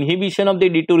pathway, the inhibition of the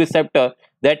D2 receptor,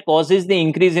 that causes the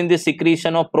increase in the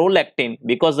secretion of prolactin,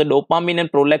 because the dopamine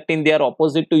and prolactin, they are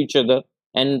opposite to each other,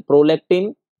 and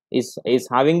prolactin is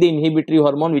having the inhibitory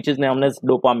hormone which is known as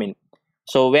dopamine.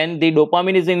 So when the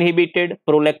dopamine is inhibited,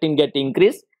 prolactin get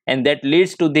increased, and that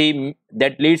leads to the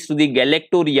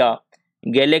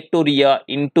galactorrhea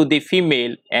into the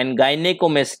female, and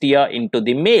gynecomastia into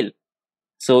the male.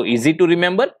 So easy to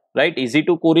remember, right? Easy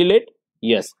to correlate.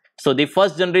 Yes. So the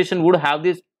first generation would have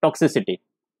this toxicity.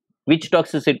 Which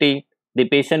toxicity? The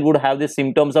patient would have the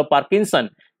symptoms of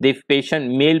Parkinson. The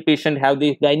male patient have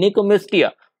the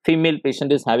gynecomastia. Female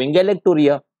patient is having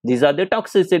galactorrhea. These are the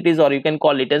toxicities, or you can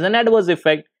call it as an adverse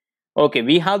effect. Okay,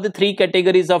 we have the three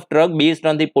categories of drug based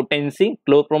on the potency.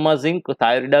 Chlorpromazine,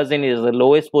 thyroidazine is the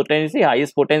lowest potency,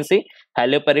 highest potency.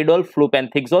 Haloperidol,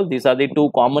 flupentixol, these are the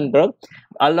two common drugs.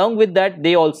 Along with that,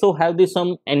 they also have the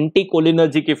some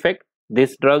anticholinergic effect.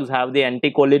 These drugs have the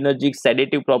anticholinergic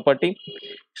sedative property.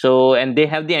 So, and they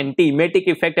have the antiemetic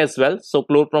effect as well. So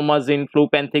chlorpromazine,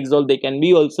 flupentixol, they can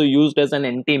be also used as an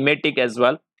antiemetic as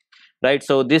well, right?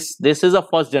 So this is a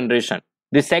first generation.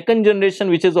 The second generation,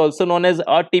 which is also known as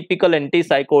atypical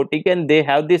antipsychotic, and they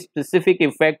have this specific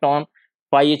effect on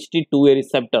 5-HT2A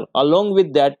receptor. Along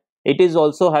with that, it is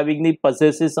also having the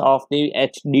possesses of the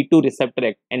HD2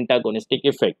 receptor antagonistic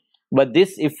effect. But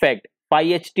this effect,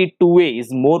 5-HT2A,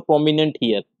 is more prominent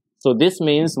here. So this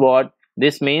means what?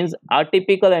 This means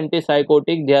atypical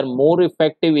antipsychotic, they are more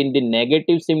effective in the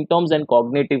negative symptoms and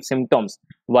cognitive symptoms,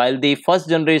 while the first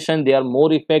generation, they are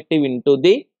more effective into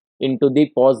the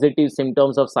positive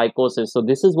symptoms of psychosis. So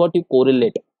this is what you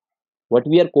correlate. What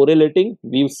we are correlating,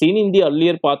 we've seen in the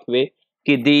earlier pathway,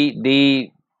 the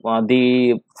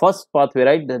first pathway,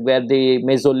 right, where the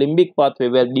mesolimbic pathway,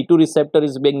 where D2 receptor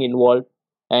is being involved,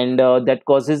 and that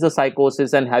causes the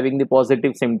psychosis and having the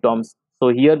positive symptoms. So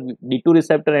here D2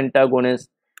 receptor antagonists,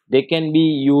 they can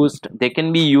be used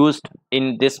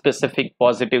in this specific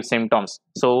positive symptoms.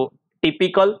 So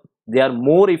typical, they are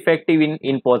more effective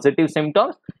in positive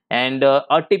symptoms, and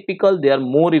atypical, they are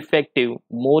more effective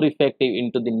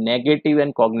into the negative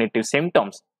and cognitive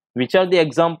symptoms. Which are the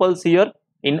examples here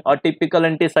in atypical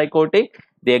antipsychotic?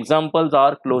 The examples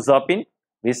are clozapine,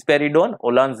 risperidone,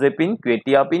 olanzapine,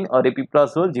 quetiapine,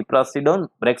 aripiprazole, ziprasidone,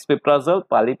 brexpiprazole,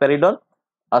 paliperidone,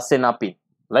 asenapine.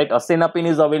 Right, asenapine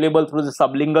is available through the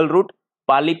sublingual route.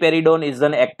 Paliperidone is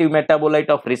an active metabolite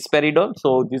of risperidone.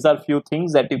 So these are few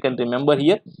things that you can remember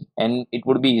here, and it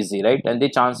would be easy, right? And the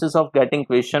chances of getting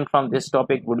question from this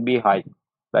topic would be high,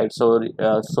 right? So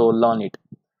so learn it.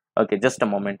 Okay, just a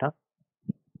moment, huh?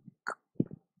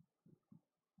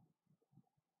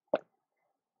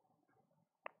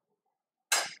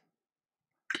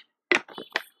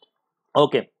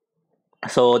 Okay,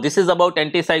 so this is about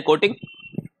antipsychotic.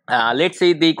 Let's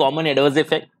see the common adverse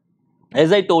effect.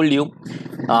 As I told you,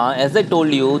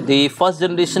 the first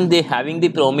generation, they having the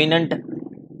prominent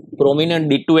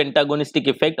D2 antagonistic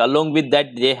effect. Along with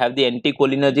that, they have the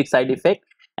anticholinergic side effect,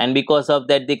 and because of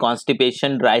that, the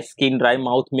constipation, dry skin, dry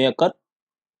mouth may occur.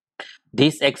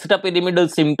 These extrapyramidal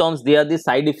symptoms, they are the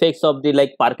side effects of the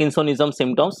like Parkinsonism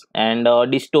symptoms. And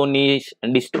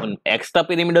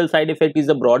extrapyramidal side effect is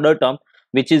a broader term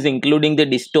which is including the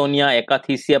dystonia,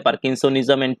 akathisia,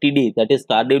 Parkinsonism, and TD, that is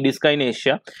tardive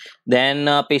dyskinesia. Then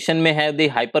patient may have the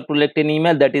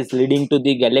hyperprolactinemia, that is leading to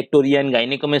the galactorrhea and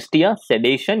gynecomastia,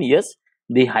 sedation, yes,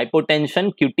 the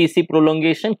hypotension, QTC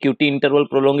prolongation, QT interval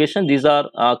prolongation. These are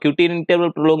QT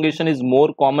interval prolongation is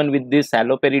more common with this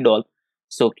haloperidol.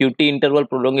 So QT interval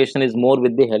prolongation is more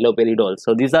with the haloperidol.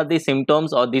 So these are the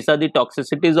symptoms, or these are the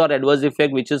toxicities or adverse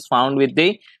effect which is found with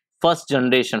the first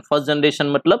generation. First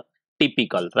generation matlab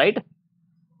typical, right?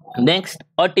 Next,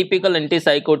 a typical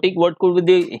antipsychotic. What could be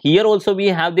the, here also we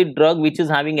have the drug which is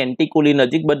having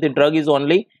anticholinergic, but the drug is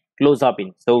only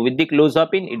clozapine. So with the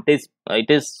clozapine, it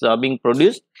is being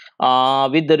produced.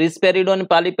 With the risperidone,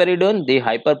 paliperidone, the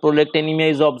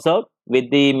hyperprolactinemia is observed. With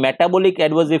the metabolic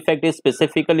adverse effect is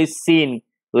specifically seen,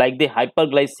 like the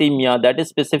hyperglycemia, that is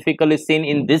specifically seen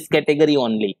in this category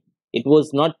only. It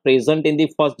was not present in the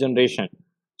first generation.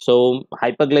 So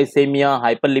hyperglycemia,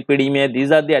 hyperlipidemia,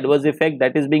 these are the adverse effect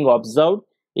that is being observed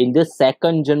in the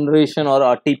second generation or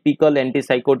a typical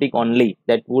antipsychotic only.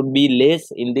 That would be less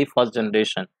in the first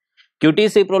generation.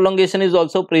 QTC prolongation is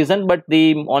also present, but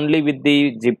the only with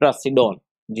the ziprasidone.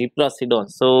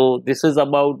 So this is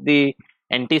about the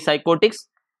antipsychotics.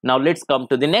 Now let's come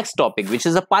to the next topic, which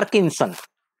is a Parkinson.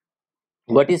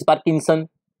 What is Parkinson?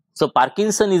 So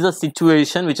Parkinson is a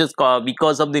situation which is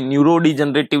because of the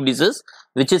neurodegenerative disease,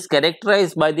 which is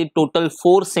characterized by the total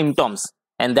 4 symptoms,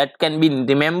 and that can be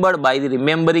remembered by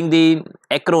remembering the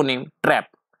acronym TRAP.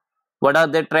 What are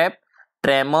the TRAP?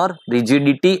 Tremor,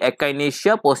 rigidity,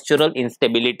 akinesia, postural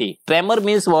instability. Tremor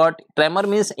means what? Tremor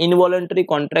means involuntary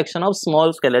contraction of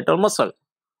small skeletal muscle.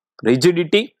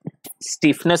 Rigidity,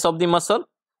 stiffness of the muscle.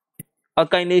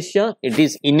 Akinesia, it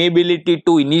is inability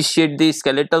to initiate the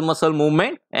skeletal muscle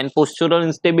movement, and postural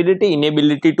instability,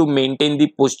 inability to maintain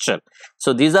the posture.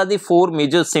 So these are the 4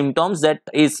 major symptoms that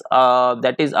is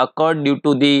occurred due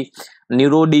to the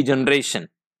neurodegeneration,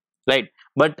 right?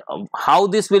 But how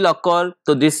this will occur?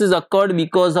 So this is occurred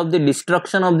because of the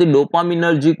destruction of the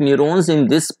dopaminergic neurons in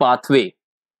this pathway.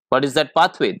 What is that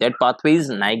pathway? That pathway is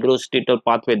nigrostriatal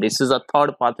pathway. This is a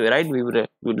third pathway, right? We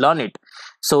learn it.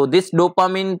 So this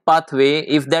dopamine pathway,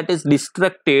 if that is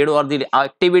distracted or the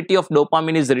activity of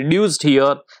dopamine is reduced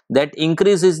here, that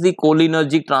increases the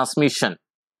cholinergic transmission,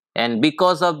 and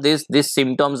because of this, these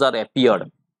symptoms are appeared.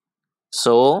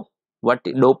 So what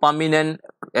dopamine and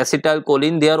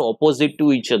acetylcholine, they are opposite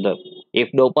to each other.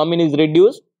 If dopamine is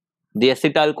reduced, the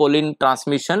acetylcholine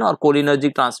transmission or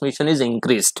cholinergic transmission is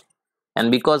increased,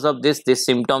 and because of this, these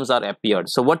symptoms are appeared.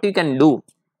 So what you can do?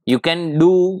 You can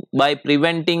do by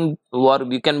preventing, or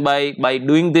you can by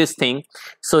doing this thing.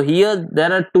 So here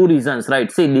there are 2 reasons,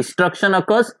 right? See, destruction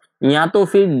occurs, ya to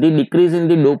fir the decrease in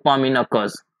the dopamine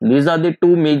occurs. These are the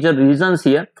 2 major reasons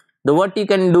here. The what you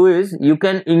can do is you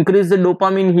can increase the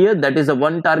dopamine here. That is a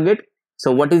one target.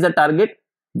 So what is the target?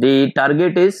 The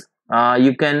target is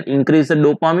you can increase the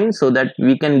dopamine so that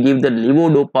we can give the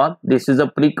levodopa. This is a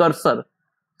precursor.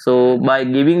 So by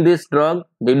giving this drug,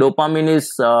 the dopamine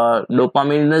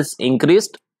is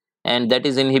increased, and that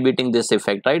is inhibiting this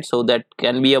effect, right? So that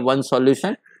can be a one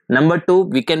solution. Number 2,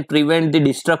 we can prevent the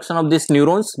destruction of these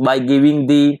neurons by giving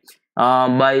the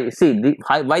why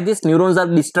these neurons are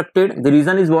destructed. The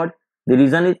reason is what? The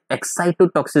reason is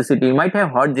excitotoxicity. You might have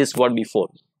heard this word before.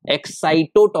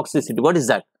 Excitotoxicity. What is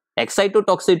that?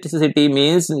 Excitotoxicity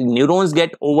means neurons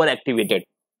get overactivated.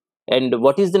 And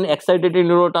what is the excited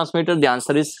neurotransmitter? The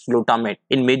answer is glutamate.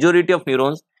 In majority of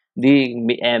neurons,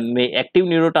 the active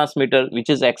neurotransmitter which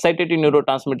is excited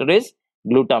neurotransmitter is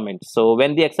glutamate. So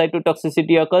when the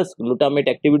excitotoxicity occurs, glutamate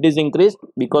activity is increased.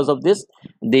 Because of this,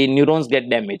 the neurons get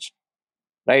damaged,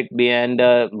 right? And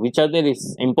which are the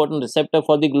important receptor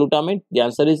for the glutamate? The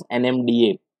answer is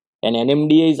NMDA, and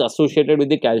NMDA is associated with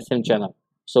the calcium channel.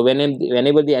 So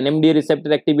whenever the NMDA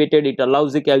receptor activated, it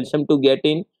allows the calcium to get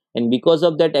in, and because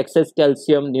of that excess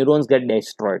calcium, neurons get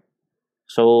destroyed.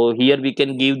 So here we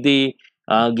can give the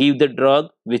drug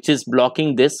which is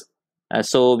blocking this.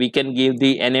 So we can give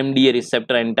the NMDA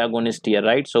receptor antagonist here,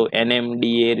 right? So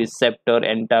NMDA receptor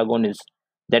antagonist,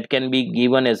 that can be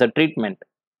given as a treatment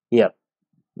here.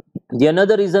 The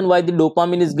another reason why the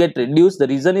dopamine is get reduced, the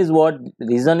reason is what? The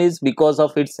reason is because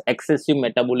of its excessive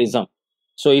metabolism.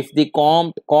 So if the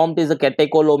COMT is a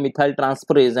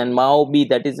catechol-O-methyltransferase, and MAO-B,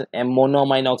 that is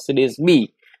monoamine oxidase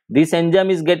B, this enzyme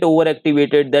is get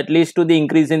overactivated, that leads to the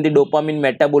increase in the dopamine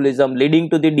metabolism, leading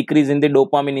to the decrease in the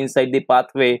dopamine inside the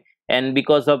pathway, and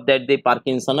because of that the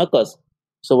Parkinson occurs.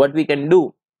 So what we can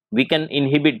do? We can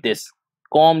inhibit this.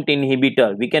 COMT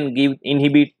inhibitor. We can give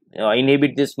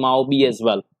inhibit this MAO-B as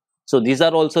well. So these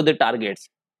are also the targets.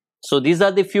 So these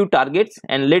are the few targets,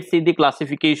 and let's see the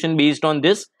classification based on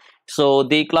this. So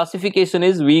the classification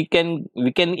is we can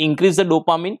increase the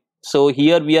dopamine. So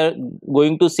here we are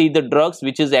going to see the drugs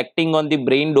which is acting on the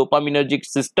brain dopaminergic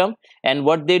system, and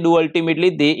what they do ultimately,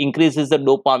 they increases the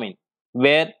dopamine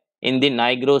where in the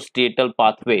nigrostriatal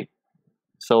pathway.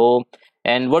 So,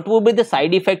 and what would be the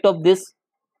side effect of this?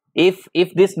 If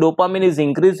this dopamine is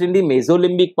increased in the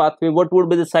mesolimbic pathway, what would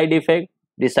be the side effect?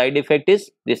 The side effect is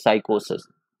the psychosis,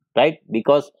 right?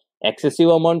 Because excessive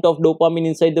amount of dopamine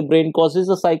inside the brain causes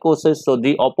a psychosis. So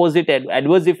the opposite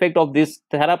adverse effect of this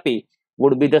therapy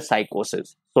would be the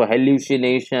psychosis. So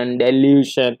hallucination,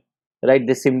 delusion, right?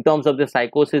 The symptoms of the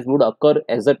psychosis would occur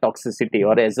as a toxicity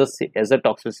or as a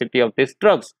toxicity of these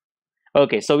drugs.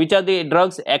 Okay, so which are the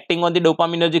drugs acting on the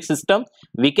dopaminergic system?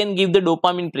 We can give the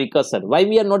dopamine precursor. Why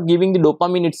we are not giving the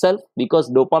dopamine itself?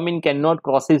 Because dopamine cannot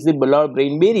crosses the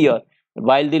blood-brain barrier,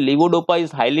 while the levodopa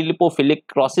is highly lipophilic,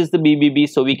 crosses the BBB,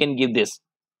 so we can give this.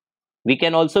 We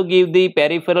can also give the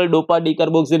peripheral dopa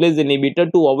decarboxylase inhibitor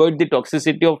to avoid the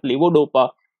toxicity of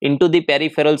levodopa into the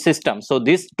peripheral system. So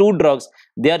these two drugs,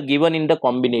 they are given in the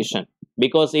combination,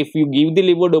 because if you give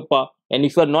the levodopa and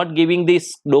if you are not giving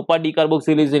this dopa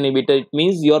decarboxylase inhibitor, it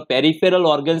means your peripheral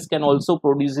organs can also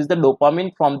produce the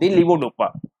dopamine from the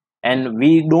levodopa, and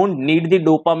we don't need the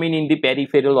dopamine in the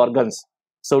peripheral organs.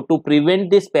 So to prevent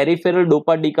this peripheral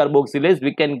dopa decarboxylase,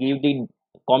 we can give the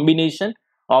combination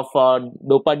of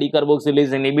dopa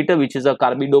decarboxylase inhibitor, which is a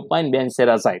carbidopa and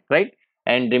benserazide, right?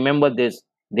 And remember this,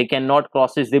 they cannot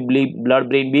crosses the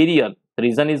blood-brain barrier. The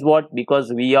reason is what?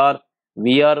 Because we are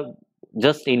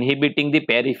just inhibiting the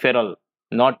peripheral,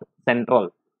 not central.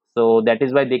 So that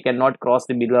is why they cannot cross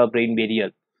the blood-brain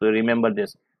barrier. So remember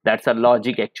this. That's a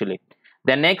logic actually.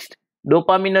 The next,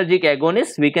 dopaminergic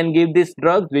agonists, we can give these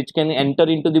drugs which can enter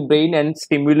into the brain and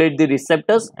stimulate the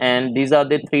receptors, and these are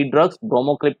the three drugs: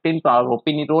 bromocriptine,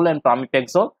 propinerol, and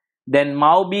pramipexole. Then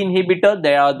MAO-B inhibitor,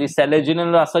 they are the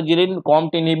seleginol, rasagirin,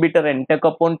 COMT inhibitor,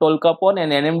 entacapone, tolcapone,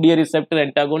 and NMDA receptor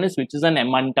antagonist, which is an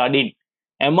amantadine.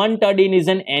 Amantadine is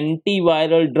an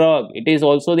antiviral drug. It is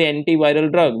also the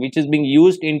antiviral drug which is being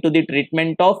used into the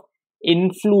treatment of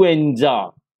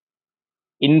influenza.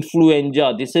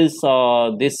 This is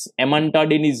this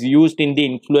amantadine is used in the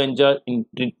influenza in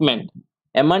treatment.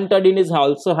 Amantadine is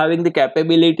also having the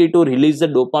capability to release the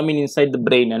dopamine inside the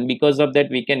brain, and because of that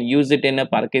we can use it in a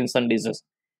Parkinson disease.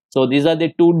 So these are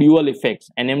the two dual effects,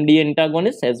 NMDA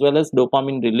antagonist as well as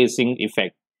dopamine releasing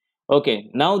effect. Okay,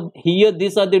 now here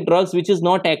these are the drugs which is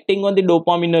not acting on the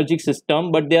dopaminergic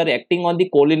system, but they are acting on the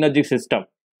cholinergic system.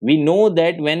 We know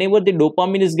that whenever the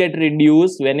dopamine get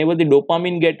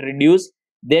reduced,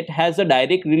 that has a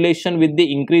direct relation with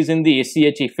the increase in the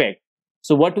ACH effect.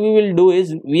 So what we will do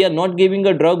is, we are not giving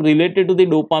a drug related to the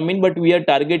dopamine, but we are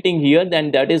targeting here,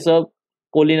 then that is a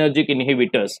cholinergic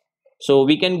inhibitors. So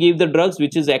we can give the drugs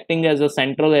which is acting as a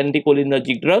central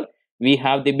anticholinergic drug. We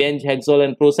have the benzohexol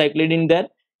and procyclidine there.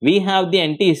 We have the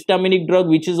antihistaminic drug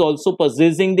which is also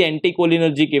possessing the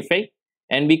anticholinergic effect,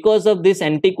 and because of this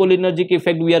anticholinergic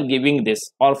effect we are giving this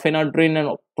orphanadrine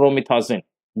and promethazine.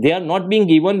 They are not being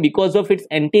given because of its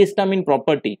antihistamine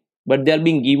property, but they are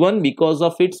being given because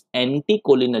of its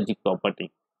anticholinergic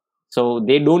property. So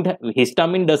they don't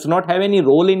histamine does not have any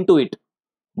role into it,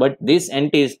 but this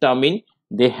antihistamine,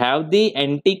 they have the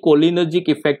anticholinergic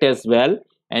effect as well,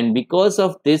 and because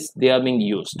of this they are being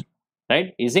used,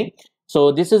 right? Easy.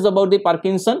 So this is about the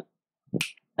Parkinson,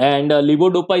 and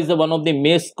levodopa is the one of the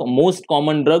most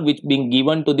common drug which being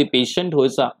given to the patient who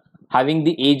is having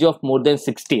the age of more than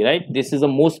 60, right? This is the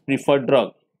most preferred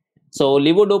drug. So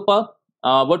levodopa,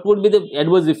 what would be the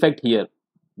adverse effect here?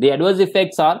 The adverse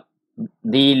effects are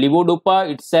the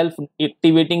levodopa itself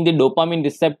activating the dopamine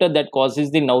receptor that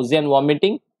causes the nausea and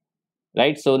vomiting,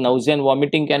 right? So nausea and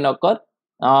vomiting can occur.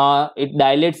 It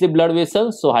dilates the blood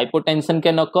vessels, so hypotension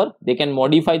can occur. They can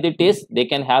modify the taste. They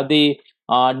can have the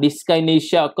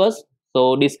dyskinesia occurs.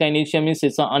 So dyskinesia means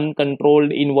it's an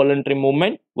uncontrolled involuntary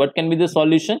movement. What can be the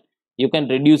solution? You can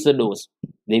reduce the dose.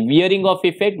 The wearing off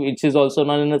effect, which is also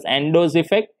known as end-dose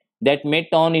effect, that may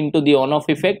turn into the on-off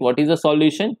effect. What is the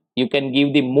solution? You can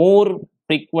give the more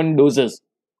frequent doses.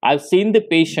 I've seen the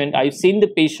patient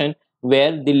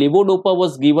where the levodopa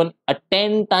was given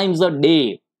 10 times a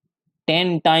day.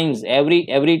 10 times every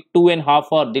 2.5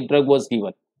 hours the drug was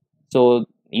given. So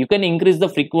you can increase the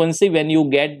frequency when you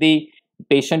get the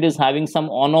patient is having some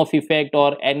on-off effect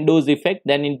or end-dose effect.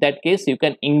 Then in that case you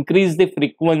can increase the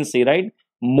frequency, right?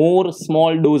 More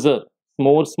small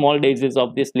doses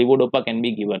of this levodopa can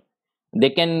be given. They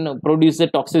can produce the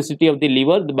toxicity of the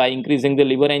liver by increasing the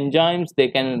liver enzymes. They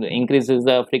can increase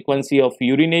the frequency of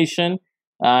urination,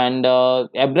 and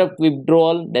abrupt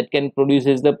withdrawal that can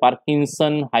produces the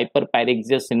Parkinson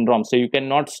hyperpyrexia syndrome. So you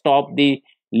cannot stop the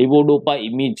levodopa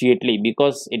immediately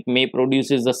because it may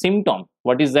produces the symptom.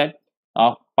 What is that?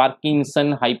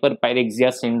 Parkinson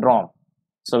hyperpyrexia syndrome.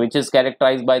 So which is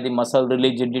characterized by the muscle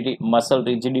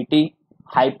rigidity,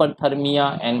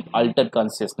 hyperthermia, and altered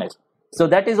consciousness. So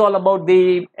that is all about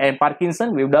the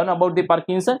Parkinson. We've done about the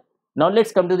Parkinson. Now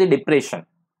let's come to the depression.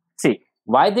 See,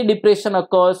 why the depression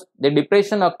occurs? The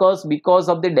depression occurs because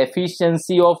of the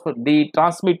deficiency of the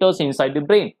transmitters inside the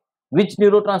brain. Which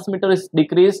neurotransmitter is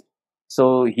decreased?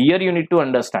 So here you need to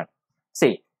understand.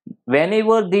 See,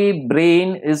 whenever the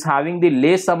brain is having the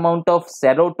less amount of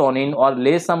serotonin or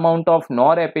less amount of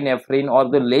norepinephrine or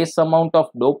the less amount of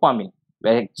dopamine,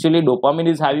 where actually dopamine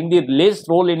is having the less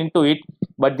role into it,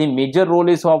 but the major role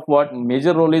is of what?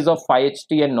 Major role is of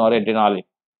 5-HT and noradrenaline.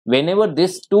 Whenever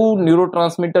these two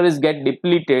neurotransmitters get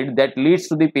depleted, that leads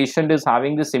to the patient is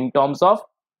having the symptoms of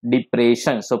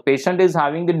depression. So patient is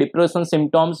having the depression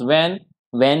symptoms when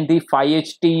the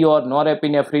 5-HT or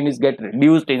norepinephrine is get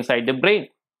reduced inside the brain.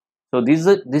 So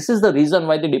this is the reason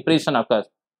why the depression occurs.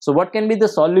 So what can be the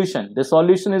solution? The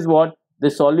solution is what? The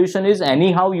solution is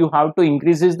anyhow you have to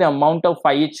increases the amount of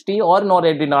 5-HT or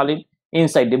noradrenaline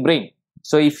inside the brain.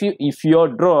 So if your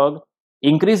drug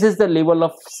increases the level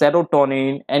of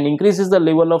serotonin and increases the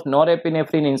level of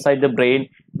norepinephrine inside the brain,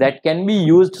 that can be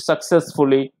used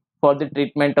successfully for the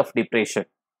treatment of depression.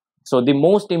 So the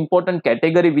most important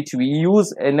category which we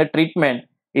use in a treatment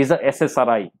is a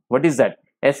SSRI. What is that?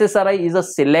 SSRI is a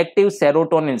selective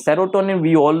serotonin. Serotonin,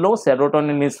 we all know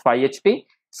serotonin is 5-HT.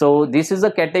 So this is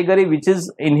a category which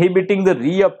is inhibiting the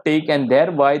reuptake, and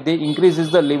thereby they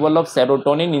increases the level of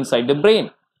serotonin inside the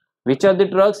brain. Which are the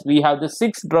drugs? We have the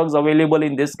 6 drugs available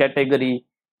in this category: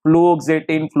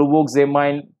 fluoxetine,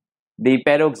 fluvoxamine, the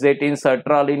paroxetine,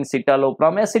 sertraline,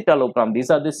 citalopram, escitalopram.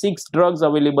 These are the 6 drugs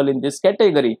available in this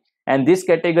category, and this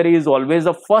category is always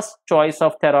the first choice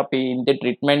of therapy in the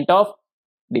treatment of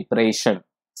depression.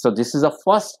 So this is a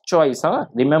first choice,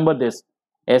 remember this.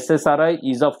 SSRI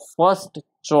is a first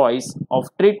choice of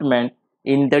treatment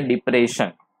in the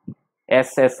depression.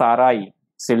 SSRI,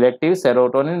 selective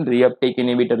serotonin reuptake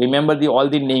inhibitor. Remember all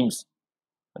the names,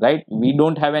 right? We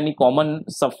don't have any common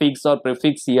suffix or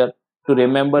prefix here to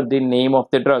remember the name of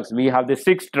the drugs. We have the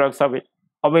 6 drugs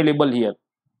available here.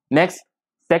 Next,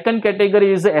 second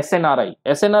category is the SNRI.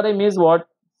 SNRI means what?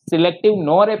 Selective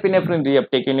norepinephrine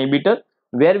reuptake inhibitor,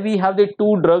 where we have the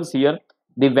 2 drugs here,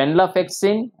 the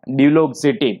venlafaxine,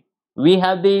 duloxetine. We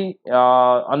have the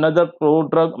another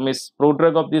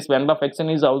prodrug of this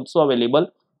venlafaxine is also available,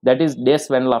 that is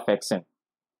desvenlafaxine.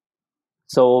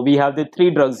 So we have the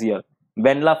 3 drugs here: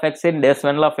 venlafaxine,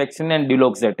 desvenlafaxine, and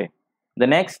duloxetine. The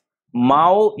next,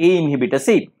 MAO-A inhibitor.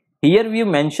 See, here we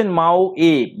mention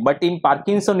MAO-A, but in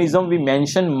Parkinsonism we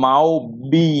mention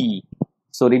MAO-B.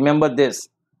 So remember this.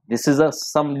 This is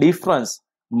some difference.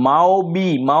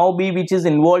 MAO-B, which is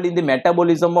involved in the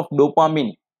metabolism of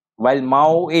dopamine, while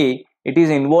MAO-A, it is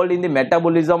involved in the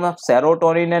metabolism of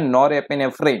serotonin and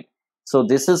norepinephrine. So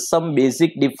this is some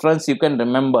basic difference you can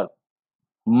remember.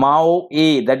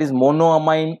 MAO-A, that is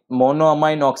monoamine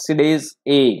oxidase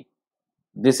A.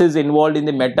 This is involved in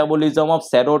the metabolism of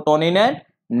serotonin and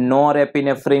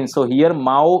norepinephrine. So here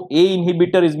MAO-A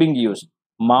inhibitor is being used.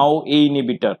 MAO-A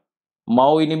inhibitor.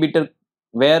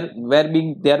 Where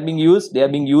they are being used? They are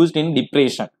being used in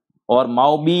depression. Or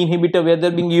MAO-B inhibitor, where they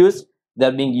are being used? They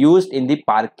are being used in the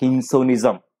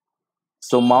Parkinsonism.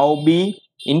 So MAO-B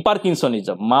in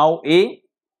Parkinsonism, MAO-A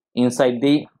inside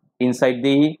the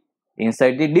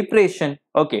depression.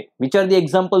 Okay, which are the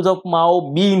examples of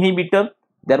MAO-B inhibitor?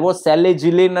 There was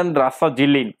salicylic and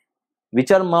rasagiline.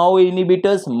 Which are MAO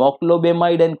inhibitors?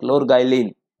 Moclobemide and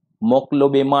chlorgyline.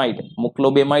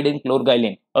 Moclobemide and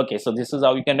chlorgyline. Okay, so this is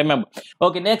how you can remember.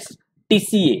 Okay, next,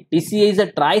 TCA. TCA is a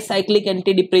tricyclic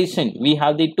antidepressant. We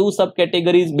have the 2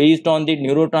 subcategories based on the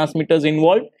neurotransmitters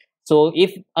involved. So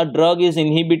if a drug is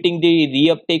inhibiting the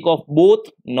reuptake of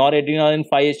both noradrenaline and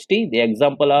 5-HT, the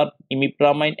example are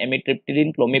imipramine,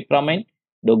 amitriptyline, clomipramine,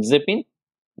 doxepin.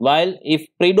 While if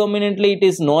predominantly it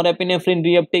is norepinephrine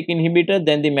reuptake inhibitor,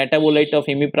 then the metabolite of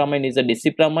imipramine is a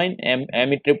disipramine.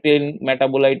 Amitriptyline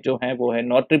metabolite जो है वो है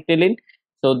nortriptyline.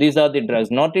 So these are the drugs.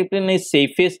 Nortriptyline is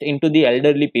safest into the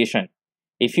elderly patient.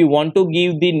 If you want to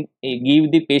give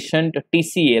the patient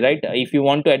TCA, right? If you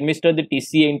want to administer the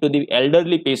TCA into the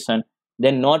elderly patient,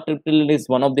 then nortriptyline is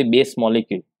one of the base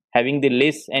molecule having the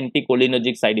less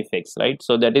anticholinergic side effects, right?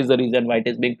 So that is the reason why it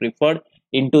is being preferred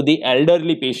into the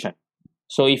elderly patient.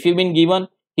 So if you've been given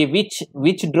Okay,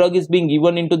 which drug is being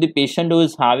given into the patient who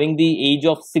is having the age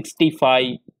of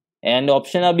 65, and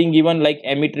option are being given like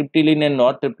amitriptyline and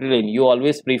nortriptyline. You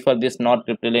always prefer this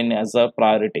nortriptyline as a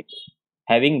priority,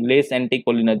 having less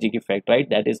anticholinergic effect, right?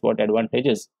 That is what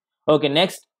advantages. Okay,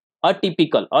 next,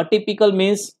 atypical. Atypical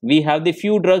means we have the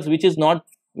few drugs which is not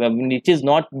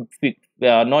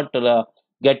not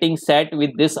getting set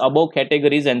with this above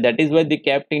categories, and that is why they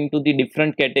kept into the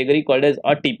different category called as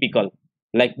atypical,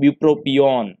 like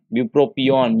bupropion,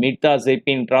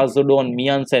 mirtazapine, trazodone,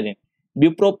 mianserin.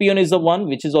 Bupropion is the one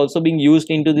which is also being used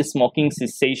into the smoking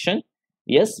cessation.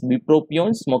 Yes,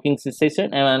 bupropion, smoking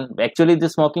cessation, and actually the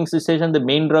smoking cessation, the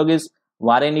main drug is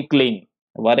varenicline.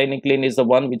 Varenicline is the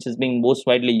one which is being most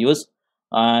widely used,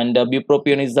 and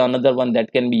bupropion is the another one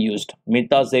that can be used.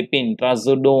 Mirtazapine,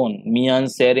 trazodone,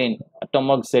 mianserin,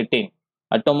 atomoxetine.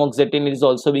 Atomoxetine is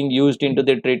also being used into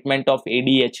the treatment of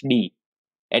ADHD,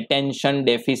 attention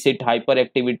deficit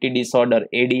hyperactivity disorder,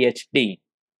 ADHD,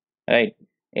 right?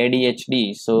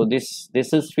 ADHD. So this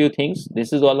is few things.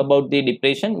 This is all about the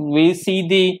depression. We see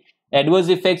the adverse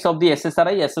effects of the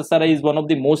SSRI. SSRI is one of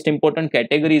the most important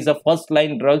categories of first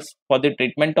line drugs for the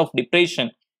treatment of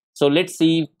depression. So let's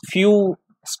see few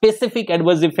specific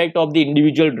adverse effect of the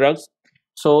individual drugs.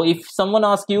 So if someone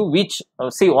asks you which,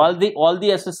 see all the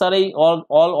SSRI,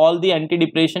 all the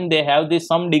antidepressant, they have this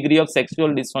some degree of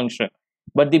sexual dysfunction,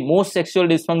 but the most sexual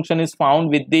dysfunction is found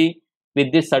with the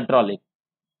sertraline.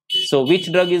 So which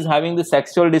drug is having the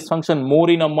sexual dysfunction more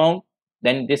in amount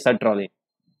than the sertraline?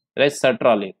 Right,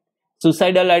 sertraline.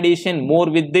 Suicidal ideation more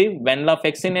with the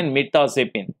venlafaxine and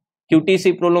mirtazapine.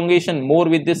 QTC prolongation more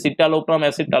with the citalopram,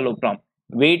 escitalopram.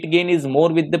 Weight gain is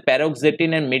more with the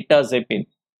paroxetine and mirtazapine.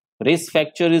 Risk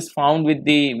factor is found with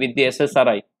the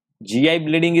SSRI. GI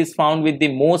bleeding is found with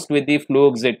the most with the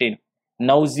fluoxetine.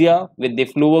 Nausea with the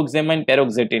fluoxamine,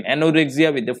 paroxetine.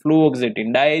 Anorexia with the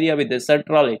fluoxetine. Diarrhea with the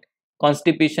sertraline.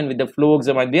 Constipation with the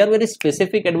fluoxamine. They are very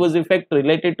specific adverse effect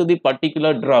related to the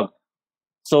particular drug.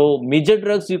 So major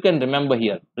drugs you can remember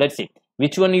here. Let's see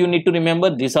which one you need to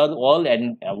remember. These are all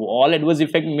adverse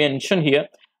effect mentioned here,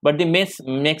 but the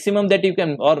maximum that you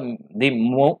can, or the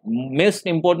most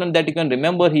important that you can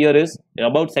remember here is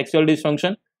about sexual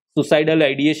dysfunction, suicidal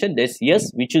ideation. This,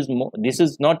 yes, which is this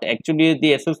is not actually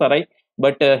the SSRI,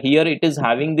 but here it is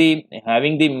having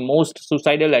the most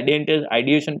suicidal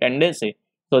ideation tendency.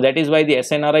 So that is why the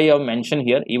SNRI I have mentioned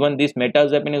here. Even this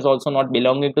mirtazapine is also not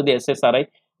belonging to the SSRI,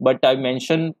 but I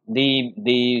mentioned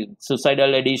the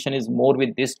suicidal ideation is more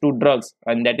with these two drugs,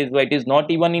 and that is why it is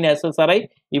not even in SSRI,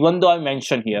 even though I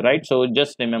mentioned here, right? So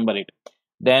just remember it.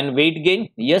 Then weight gain,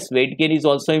 yes, weight gain is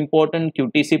also important.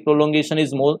 QTC prolongation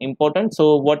is more important.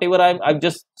 So whatever I've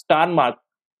just star marked,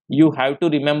 you have to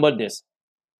remember this.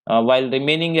 While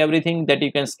remaining everything that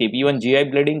you can skip, even GI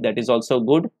bleeding, that is also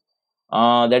good.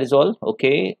 That is all.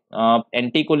 Okay.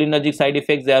 Anticholinergic side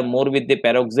effects, they are more with the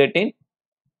paroxetine.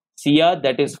 SIA,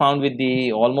 that is found with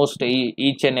the almost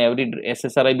each and every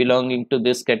SSRI belonging to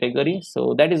this category.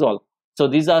 So that is all. So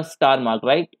these are star mark,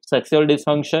 right? Sexual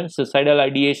dysfunction, suicidal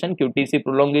ideation, QTC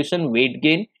prolongation, weight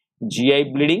gain, GI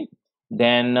bleeding,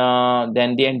 then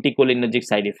the anticholinergic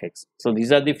side effects. So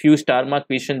these are the few star mark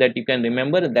questions that you can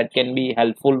remember that can be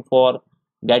helpful for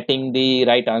getting the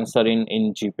right answer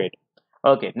in GPAT.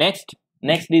 Okay, next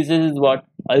disease is what?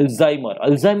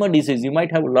 Alzheimer disease. You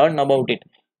might have learned about it,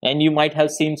 and you might have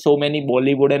seen so many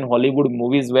Bollywood and Hollywood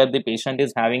movies where the patient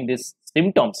is having these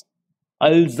symptoms.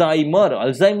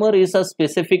 Alzheimer is a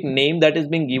specific name that is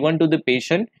being given to the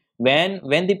patient when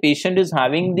the patient is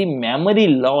having the memory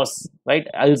loss, right?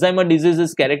 Alzheimer disease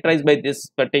is characterized by this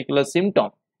particular symptom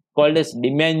called as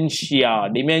dementia.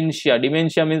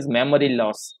 Dementia means memory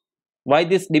loss. Why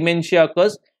this dementia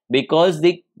occurs? Because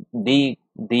the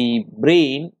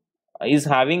brain is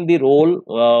having the role,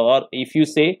 or if you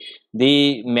say,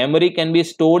 the memory can be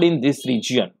stored in this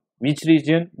region. Which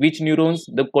region? Which neurons?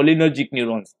 The cholinergic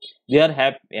neurons. They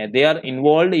are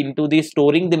involved into the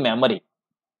storing the memory.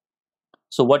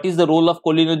 So what is the role of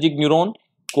cholinergic neuron?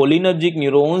 Cholinergic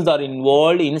neurons are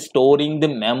involved in storing the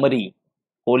memory.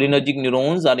 Cholinergic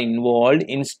neurons are involved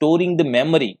in storing the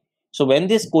memory. So when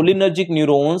these cholinergic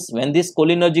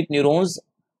neurons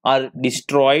are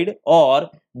destroyed, or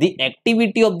the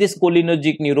activity of this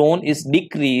cholinergic neuron is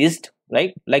decreased,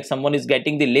 right? Like someone is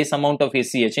getting the less amount of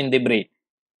ACH in the brain.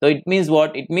 So it means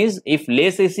what? It means if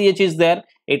less ACH is there,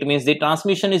 it means the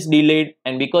transmission is delayed,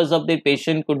 and because of the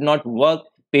patient could not work,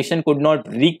 patient could not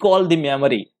recall the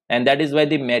memory, and that is why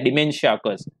the dementia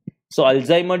occurs. So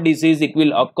Alzheimer disease, it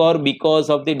will occur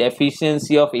because of the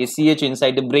deficiency of ACH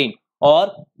inside the brain,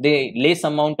 or the less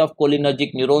amount of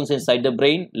cholinergic neurons inside the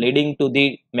brain, leading to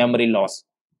the memory loss.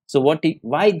 So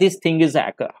why this thing is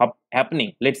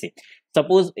happening? Let's see.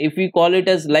 Suppose if we call it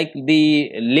as like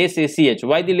the less ACH,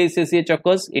 why the less ACH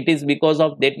occurs? It is because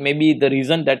of that, maybe the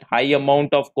reason that high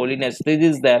amount of cholinesterase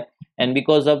is there, and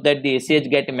because of that the ACH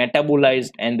get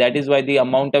metabolized, and that is why the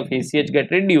amount of ACH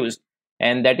get reduced,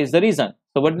 and that is the reason.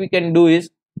 So what we can do is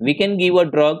we can give a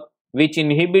drug which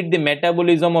inhibit the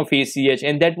metabolism of ACH,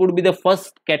 and that would be the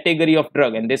first category of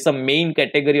drug, and this is a main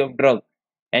category of drug,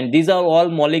 and these are all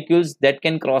molecules that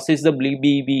can crosses the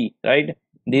BBB, right?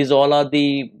 These all are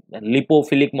the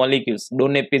lipophilic molecules: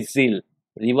 donepezil,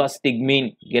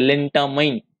 rivastigmine,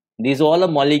 galantamine. These all are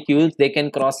molecules, they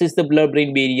can crosses the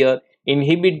blood-brain barrier,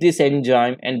 inhibit this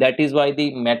enzyme, and that is why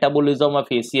the metabolism of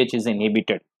ACH is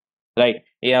inhibited, right?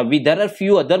 Yeah, there are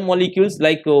few other molecules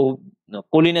like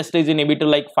cholinesterase inhibitor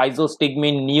like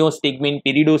physostigmine, neostigmine,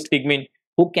 pyridostigmine,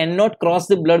 who cannot cross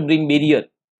the blood-brain barrier,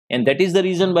 and that is the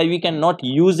reason why we cannot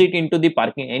use it into the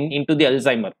into the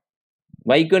Alzheimer.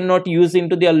 Why cannot use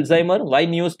into the Alzheimer? Why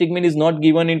neostigmine is not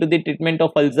given into the treatment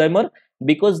of Alzheimer?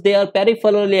 Because they are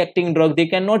peripherally acting drug. They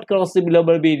cannot cross the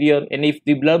blood-brain barrier, and if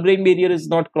the blood-brain barrier is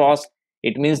not crossed,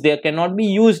 it means they cannot be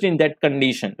used in that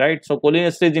condition, right? So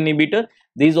cholinesterase inhibitor,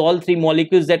 these all three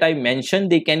molecules that I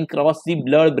mentioned, they can cross the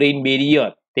blood-brain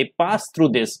barrier. They pass through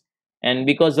this, and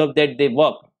because of that they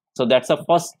work. So that's a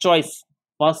first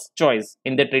choice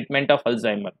in the treatment of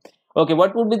Alzheimer. Okay,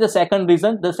 what would be the second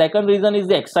reason? The second reason is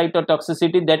the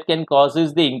excitotoxicity that can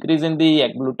causes the increase in the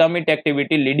glutamate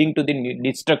activity, leading to the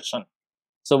destruction.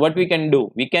 So what we can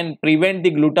do? We can prevent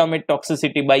the glutamate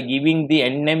toxicity by giving the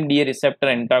NMDA receptor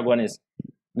antagonist.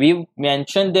 We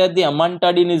mentioned that the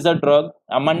amantadine is a drug.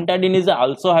 Amantadine is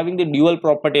also having the dual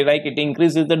property, right? It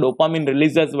increases the dopamine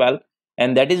release as well,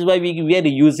 and that is why we are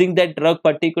using that drug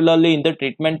particularly in the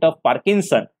treatment of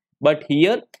Parkinson. But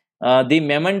here the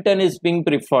memantine is being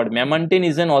preferred. Memantine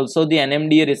is also the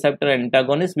NMDA receptor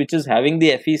antagonist, which is having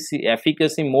the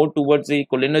efficacy more towards the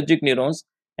cholinergic neurons,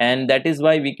 and that is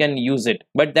why we can use it.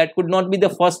 But that could not be the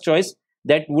first choice.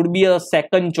 That would be a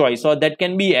second choice, or that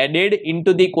can be added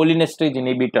into the cholinesterase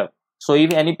inhibitor. So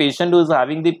if any patient who is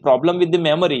having the problem with the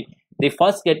memory, the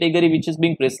first category which is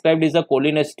being prescribed is a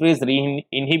cholinesterase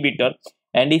inhibitor,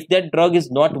 and if that drug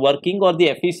is not working or the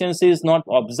efficiency is not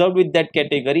observed with that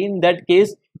category, in that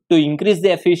case, to increase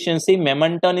the efficiency,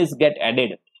 memantine is get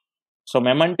added. So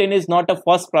memantine is not a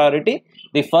first priority.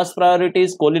 The first priority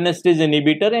is cholinesterase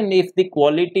inhibitor, and if the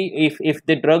quality, if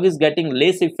the drug is getting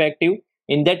less effective,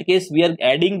 in that case we are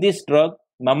adding this drug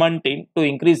memantine to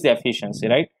increase the efficiency,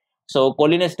 right? So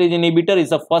cholinesterase inhibitor is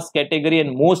the first category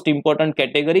and most important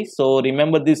category. So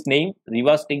remember this name: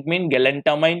 rivastigmine,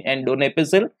 galantamine, and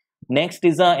donepezil. Next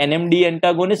is a NMDA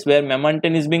antagonist, where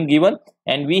memantine is being given,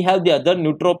 and we have the other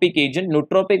nootropic agent.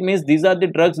 Nootropic means these are the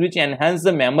drugs which enhance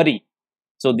the memory.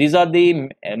 So these are the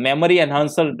memory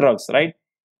enhancer drugs, right?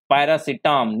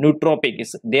 Paracetam,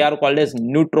 nootropics, they are called as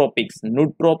nootropics.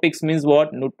 Nootropics means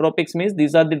what? Nootropics means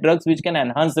these are the drugs which can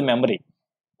enhance the memory.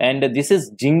 And this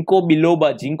is ginkgo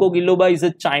biloba. Ginkgo biloba is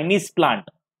a Chinese plant.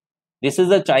 This is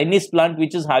a Chinese plant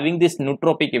which is having this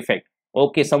nootropic effect.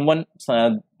 Okay, someone,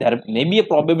 there may be a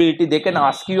probability they can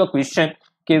ask you a question,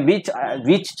 okay,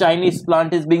 which Chinese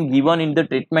plant is being given in the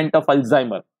treatment of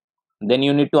Alzheimer? Then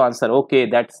you need to answer, okay,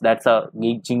 that's a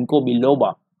ginkgo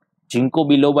biloba. Ginkgo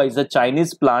biloba is a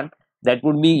Chinese plant that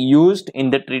would be used in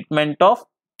the treatment of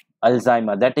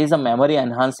Alzheimer. That is a memory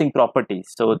enhancing property.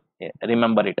 So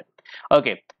remember it.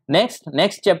 Okay, next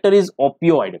chapter is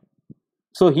opioid.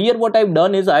 So here what I've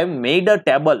done is I've made a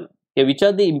table, okay, which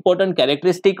are the important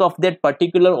characteristic of that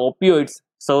particular opioids.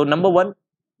 So number one,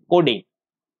 codeine.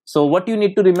 So what you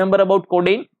need to remember about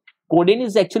codeine? Codeine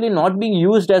is actually not being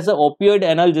used as an opioid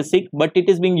analgesic, but it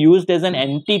is being used as an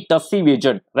antitussive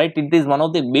agent, right? It is one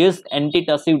of the best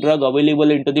antitussive drug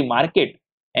available into the market.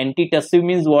 Antitussive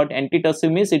means what?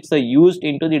 Antitussive means it's used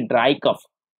into the dry cough.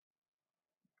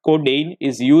 Codeine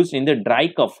is used in the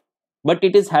dry cough, but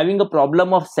it is having a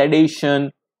problem of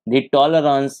sedation, the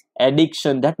tolerance,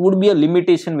 addiction. That would be a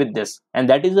limitation with this, and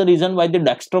that is the reason why the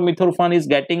dextromethorphan is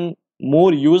getting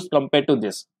more used compared to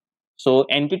this. So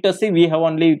antitussive, we have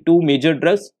only two major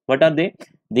drugs. What are they?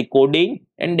 The codeine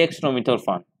and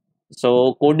dextromethorphan.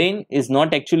 So codeine is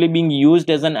not actually being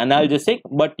used as an analgesic,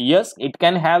 but yes, it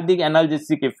can have the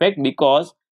analgesic effect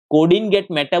because codeine get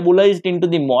metabolized into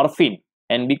the morphine,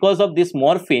 and because of this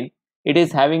morphine, it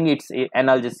is having its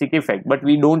analgesic effect, but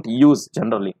we don't use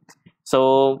generally.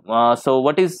 So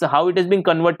what is, how it has been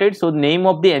converted? So name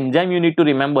of the enzyme you need to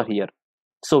remember here.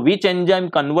 So which enzyme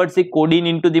converts the codeine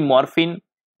into the morphine?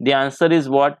 The answer is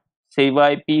what?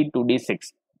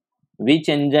 CYP2D6. Which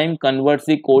enzyme converts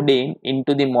the codeine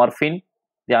into the morphine?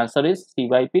 The answer is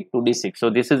CYP 2D6. So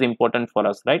this is important for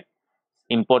us, right?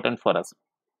 Important for us.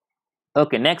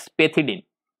 Okay, next, pethidine.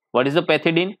 What is the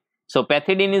pethidine? So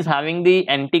pethidine is having the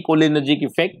anticholinergic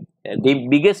effect. The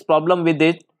biggest problem with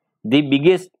it, the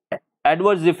biggest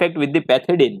adverse effect with the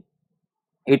pethidine,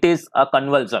 it is a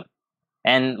convulsion.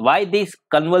 And why this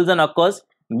convulsion occurs?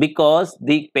 Because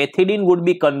the pethidine would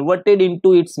be converted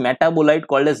into its metabolite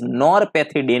called as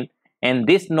norpethidine, and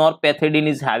this norpethidine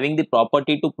is having the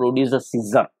property to produce a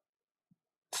seizure.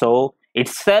 So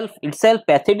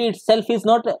pethidine itself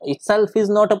is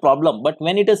not a problem, but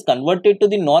when it is converted to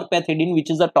the norpethidine, which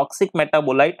is a toxic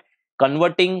metabolite,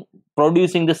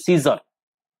 producing the seizure,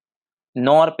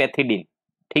 norpethidine.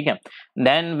 Okay.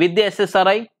 Then with the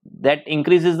SSRI, that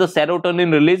increases the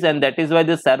serotonin release, and that is why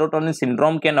the serotonin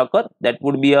syndrome can occur. That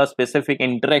would be a specific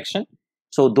interaction.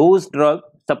 So those drugs,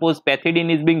 suppose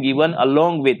pethidine is being given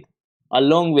along with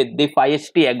the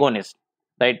 5-HT agonist,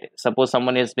 right? Suppose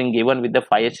someone is being given with the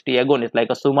 5-HT agonist like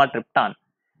a sumatriptan.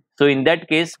 So in that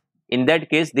case,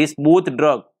 this both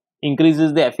drug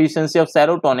increases the efficiency of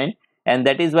serotonin, and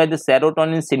that is why the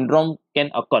serotonin syndrome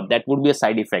can occur. That would be a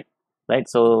side effect, right?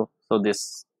 So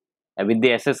this with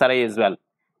the SSRI as well.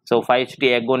 So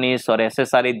 5-HT agonist or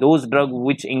SSRI, those drugs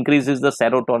which increases the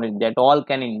serotonin, that all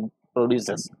can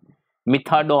produces.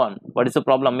 Methadone. What is the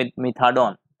problem with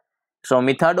methadone? So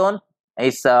methadone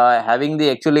is having the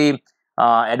actually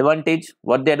advantage.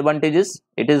 What the advantage is?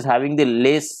 It is having the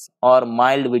less or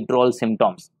mild withdrawal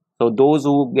symptoms. So those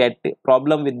who get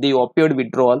problem with the opioid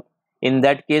withdrawal, in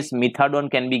that case methadone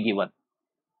can be given,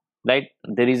 right?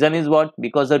 The reason is what?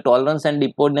 Because the tolerance and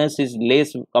dependence is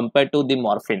less compared to the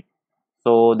morphine.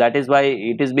 So that is why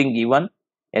it is being given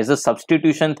as a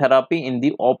substitution therapy in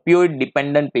the opioid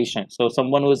dependent patient. So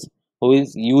someone who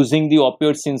is using the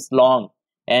opioid since long,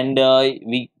 and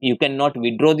you cannot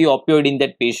withdraw the opioid in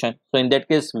that patient. So in that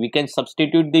case, we can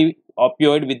substitute the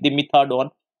opioid with the methadone,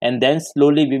 and then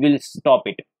slowly we will stop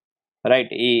it, right?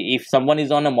 If someone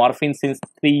is on a morphine since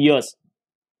 3 years,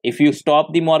 if you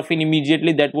stop the morphine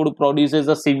immediately, that would produces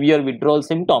a severe withdrawal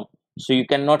symptom. So you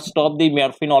cannot stop the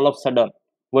morphine all of a sudden.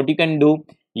 What you can do,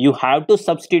 you have to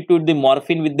substitute the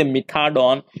morphine with the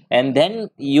methadone, and then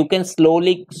you can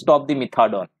slowly stop the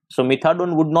methadone. So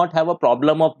methadone would not have a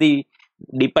problem of the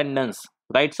dependence,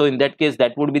 right? So in that case,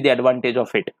 that would be the advantage of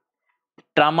it.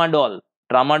 Tramadol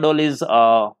is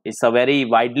a very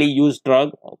widely used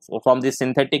drug from the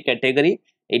synthetic category.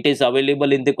 It is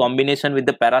available in the combination with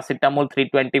the paracetamol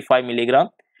 325 milligram.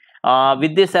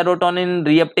 With the serotonin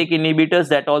reuptake inhibitors,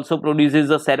 that also produces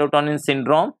a serotonin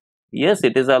syndrome. Yes,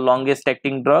 it is a longest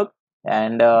acting drug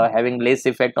and having less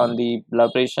effect on the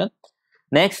blood pressure.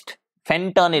 Next,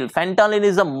 fentanyl. Fentanyl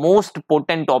is the most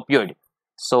potent opioid.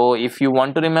 So if you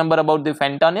want to remember about the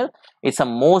fentanyl, it's a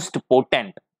most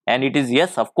potent, and it is,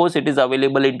 yes, of course, it is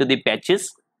available into the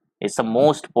patches. It's the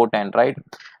most potent, right?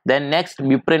 Then next,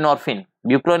 buprenorphine.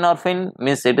 Buprenorphine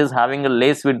means it is having a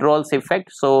less withdrawal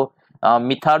effect. So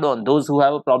methadone, those who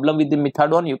have a problem with the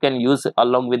methadone, you can use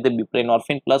along with the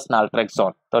buprenorphine plus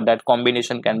naltrexone. So that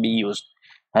combination can be used.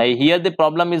 Here the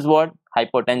problem is what?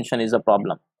 Hypertension is a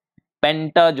problem.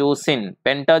 Pentagocin.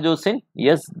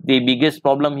 Yes, the biggest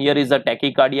problem here is the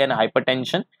tachycardia and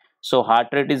hypertension. So heart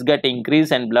rate is get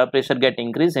increased and blood pressure get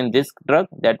increased in this drug.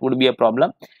 That would be a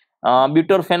problem.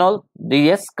 Butorphanol,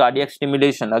 yes, cardiac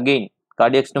stimulation, again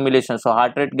cardiac stimulation. So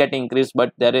heart rate get increased,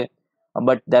 but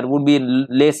there would be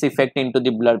less effect into the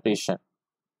blood pressure.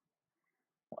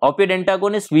 Opioid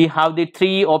antagonists, we have the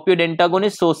 3 opioid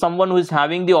antagonists. So someone who is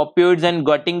having the opioids and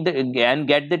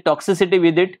get the toxicity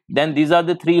with it, then these are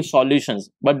the 3 solutions.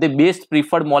 But the best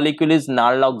preferred molecule is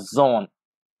naloxone,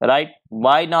 right?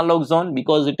 Why naloxone?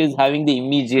 Because it is having the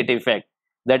immediate effect,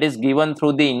 that is given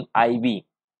through the IV.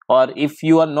 Or if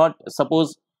you are not,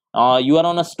 suppose you are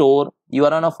on a store, you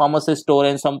are on a pharmacy store,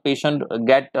 and some patient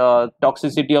get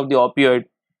toxicity of the opioid,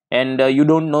 and you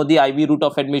don't know the IV route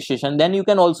of administration, then you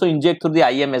can also inject through the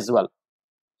IM as well.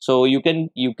 So you can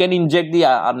inject the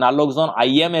naloxone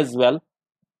IM as well.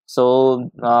 So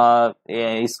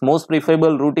its most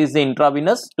preferable route is the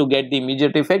intravenous to get the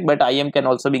immediate effect, but IM can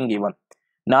also be given.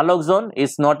 Naloxone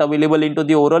is not available into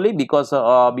the orally because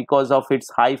of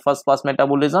its high first pass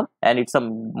metabolism, and it's a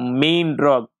main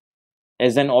drug.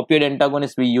 As an opioid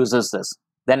antagonist, we uses this.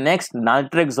 Then next,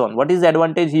 naltrexone. What is the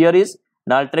advantage here is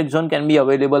naltrexone can be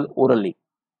available orally.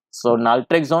 So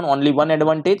naltrexone, only one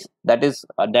advantage, that is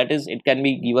it can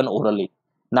be given orally.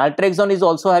 Naltrexone is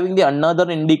also having the another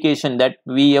indication that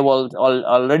we have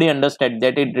already understood,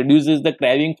 that it reduces the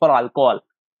craving for alcohol,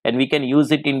 and we can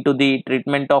use it into the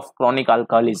treatment of chronic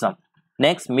alcoholism.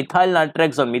 Next, methyl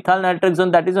naltrexone. Methyl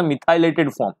naltrexone, that is a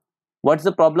methylated form. What's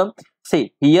the problem?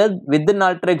 See here with the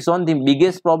naltrexone, the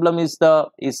biggest problem is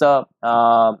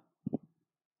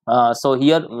so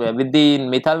here with the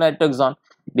methyl naltrexone,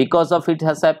 because of it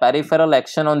has a peripheral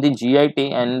action on the GIT,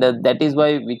 and that is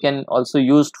why we can also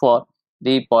used for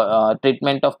the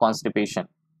treatment of constipation,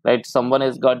 right? Someone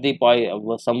has got the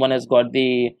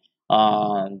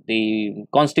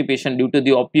constipation due to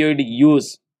the opioid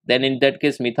use, then in that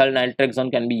case methyl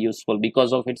naltrexone can be useful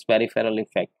because of its peripheral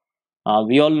effect.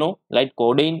 We all know, right?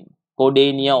 Codeine,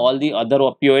 all the other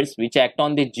opioids which act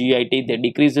on the GIT, they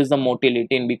decreases the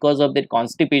motility, and because of that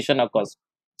constipation occurs.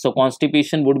 So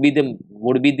constipation would be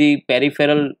the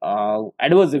peripheral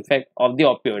adverse effect of the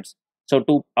opioids. So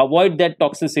to avoid that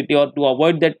toxicity, or to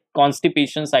avoid that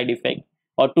constipation side effect,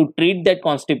 or to treat that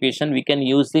constipation, we can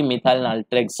use the methyl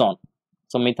naltrexone.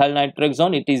 So methyl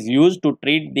naltrexone, it is used to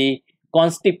treat the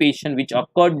constipation which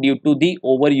occurred due to the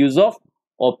overuse of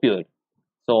opioid.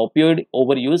 So opioid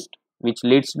overused, which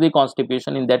leads to the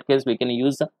constipation. In that case, we can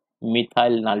use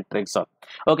methyl naltrexone.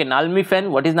 Okay, nalmefene.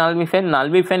 What is nalmefene?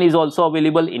 Nalmefene is also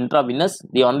available intravenous.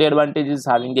 The only advantage is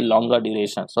having the longer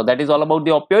duration. So that is all about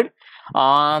the opioid.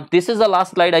 This is the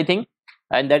last slide, I think,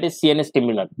 and that is CNS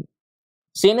stimulant.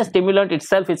 CNS stimulant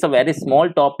itself is a very small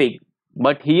topic,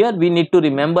 but here we need to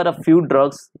remember a few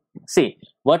drugs. See,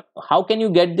 how can you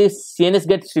get this CNS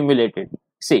get stimulated?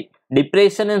 See,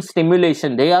 depression and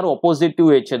stimulation, they are opposite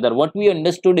to each other. What we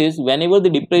understood is whenever the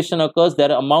depression occurs,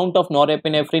 their amount of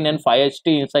norepinephrine and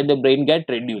 5-HT inside the brain get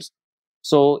reduced.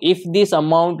 So if this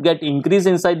amount get increased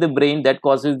inside the brain, that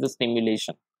causes the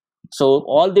stimulation. So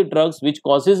all the drugs which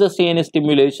causes the CNS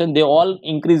stimulation, they all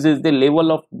increases the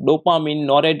level of dopamine,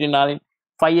 noradrenaline,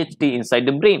 5-HT inside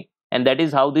the brain, and that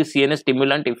is how the CNS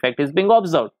stimulant effect is being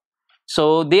observed.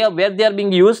 So where they are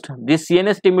being used, this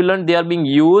CNS stimulant, they are being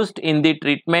used in the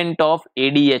treatment of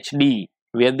ADHD.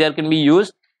 Where they can be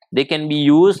used, they can be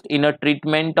used in a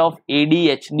treatment of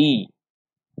ADHD.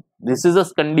 This is a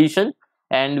condition,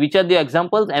 and which are the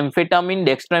examples? Amphetamine,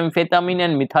 dextroamphetamine,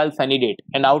 and methylphenidate.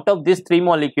 And out of these three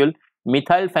molecules,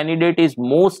 methylphenidate is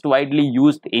most widely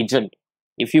used agent.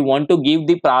 If you want to give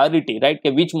the priority, right,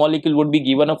 which molecule would be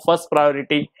given a first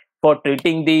priority for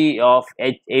treating the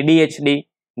ADHD,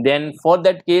 then for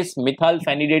that case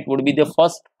methylphenidate would be the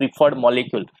first preferred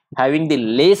molecule, having the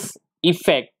less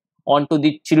effect onto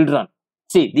the children.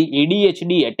 See, the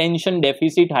ADHD, attention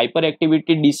deficit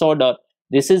hyperactivity disorder,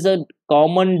 this is a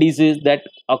common disease that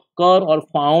occur or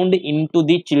found into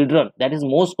the children. That is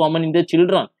most common in the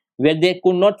children, where they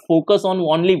could not focus on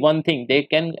only one thing. They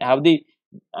can have the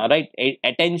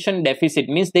attention deficit,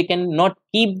 means they cannot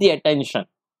keep the attention,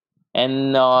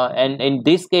 and in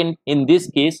this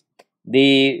case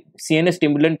the CNS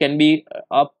stimulant can be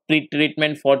a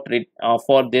treatment for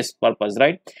this purpose,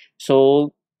 right?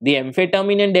 So the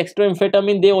amphetamine and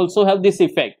dextroamphetamine, they also have this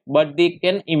effect, but they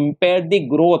can impair the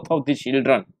growth of the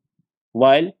children,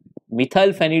 while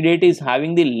methylphenidate is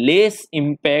having the less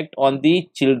impact on the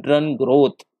children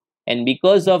growth, and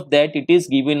because of that it is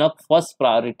given a first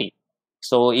priority.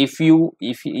 So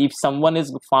if someone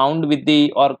is found with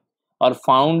the or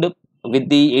found with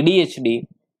the ADHD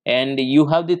and you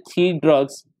have the three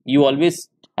drugs, you always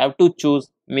have to choose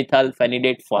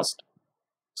methylphenidate first.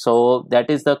 So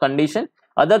that is the condition.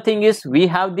 Other thing is, we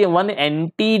have the one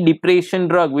anti-depression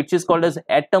drug which is called as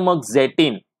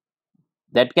atomoxetine,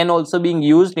 that can also be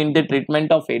used in the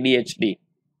treatment of ADHD,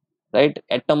 right?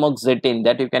 Atomoxetine,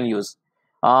 that you can use.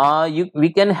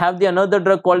 We can have the another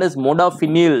drug called as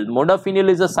modafinil. Modafinil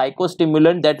is a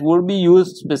psychostimulant that would be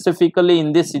used specifically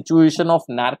in this situation of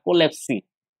narcolepsy.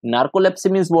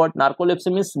 Narcolepsy means what?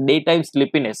 Narcolepsy means daytime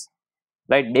sleepiness,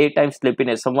 right? Daytime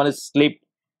sleepiness. Someone is sleep,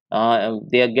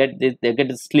 they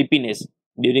get sleepiness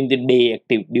during the day,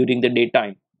 active during the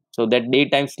daytime. So that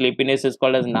daytime sleepiness is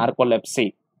called as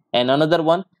narcolepsy. And another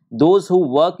one, those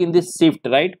who work in this shift,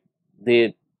 right?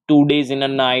 They 2 days in a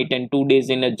night and 2 days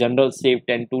in a general shift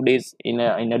and 2 days in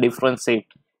a different shift.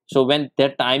 So when the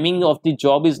timing of the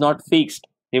job is not fixed,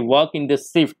 they work in the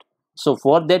shift. So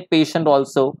for that patient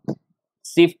also,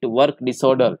 shift work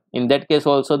disorder, in that case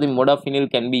also the modafinil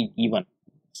can be given.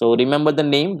 So remember the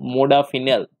name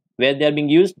modafinil. Where they are being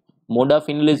used?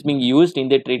 Modafinil is being used in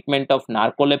the treatment of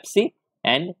narcolepsy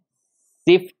and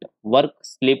shift work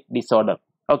sleep disorder.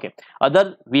 Okay.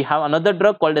 We have another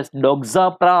drug called as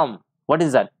doxapram. What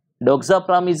is that?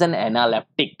 Doxapram is an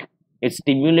analeptic. It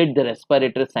stimulates the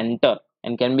respiratory center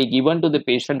and can be given to the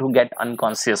patient who get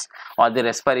unconscious or the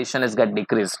respiration is get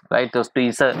decreased, right? So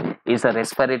is a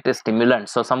respiratory stimulant.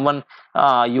 So someone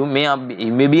you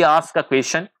may be asked a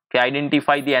question, okay,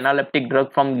 identify the analeptic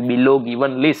drug from below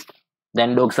given list,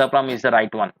 then doxapram is the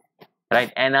right one,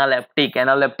 right?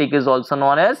 Analeptic is also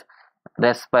known as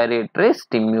respiratory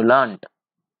stimulant.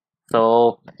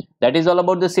 So that is all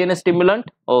about the CNS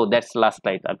stimulant. Oh, that's last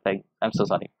slide. I'm so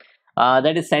sorry.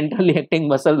 That is centrally acting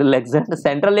muscle relaxant.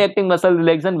 Centrally acting muscle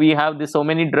relaxant, we have so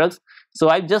many drugs. So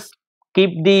I just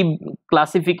keep the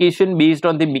classification based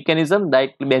on the mechanism.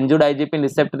 Like benzodiazepine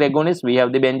receptor agonist, we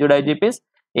have the benzodiazepines.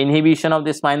 Inhibition of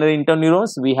the spinal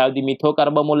interneurons, we have the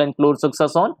methocarbamol and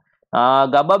chlorzoxazone.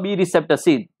 GABA B receptor,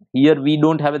 see here we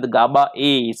don't have the GABA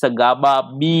A, it's a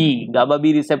GABA B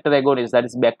receptor agonist, that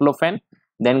is baclofen.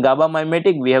 Then GABA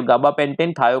mimetic, we have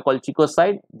gabapentin,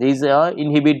 thiocolchicoside. These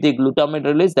inhibit the glutamate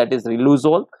release, that is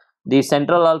riluzole. The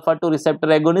central alpha 2 receptor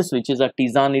agonist, which is a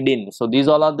tizanidine. So these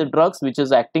all are the drugs which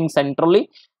is acting centrally,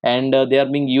 and they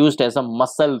are being used as a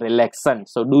muscle relaxant.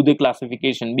 So do the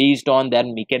classification based on their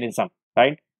mechanism,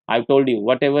 right? I've told you,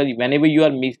 whenever you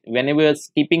are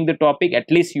skipping the topic,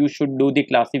 at least you should do the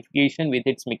classification with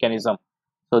its mechanism.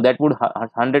 So that would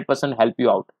 100% help you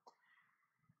out.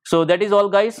 So that is all,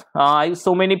 guys. I have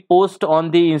so many posts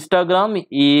on the Instagram.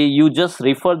 You just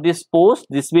refer this post.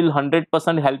 This will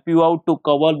 100% help you out to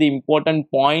cover the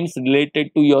important points related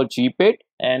to your GPAT,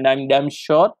 and I'm damn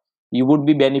sure you would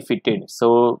be benefited.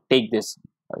 So take this.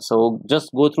 So just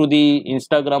go through the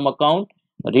Instagram account,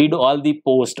 read all the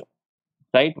post,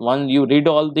 right? Once you read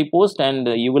all the post, and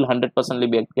you will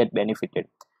 100% get benefited.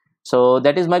 So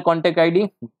that is my contact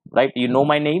ID, right? You know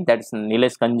my name, that's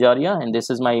Nilesh Kanjaria, and this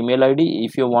is my email ID.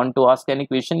 If you want to ask any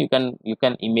question, you can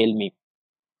email me,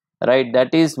 right?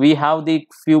 That is, we have the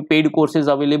few paid courses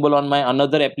available on my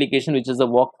another application, which is the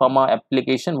Work Pharma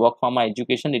application, Work Pharma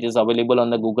Education. It is available on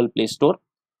the Google Play Store.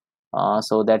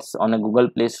 So that's on a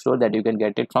Google Play Store that you can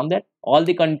get it from that. All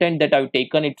the content that I've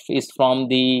taken, it is from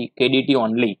the KDT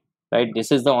only, right?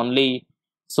 This is the only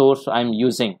source I'm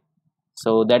using.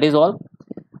 So that is all.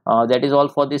 That is all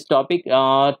for this topic.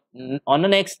 On the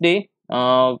next day,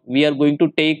 we are going to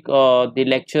take the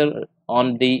lecture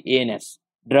on the ANS,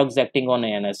 drugs acting on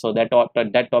ANS. So that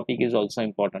topic is also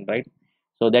important, right?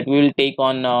 So that we will take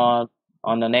on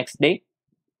the next day,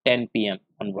 10 p.m.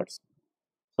 onwards.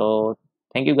 So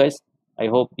thank you, guys. I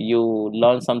hope you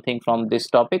learn something from this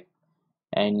topic.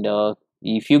 And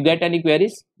if you get any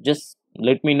queries, just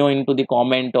let me know into the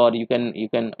comment, or you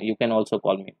can also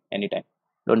call me anytime.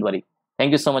 Don't worry.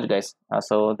 Thank you so much, guys.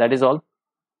 So that is all.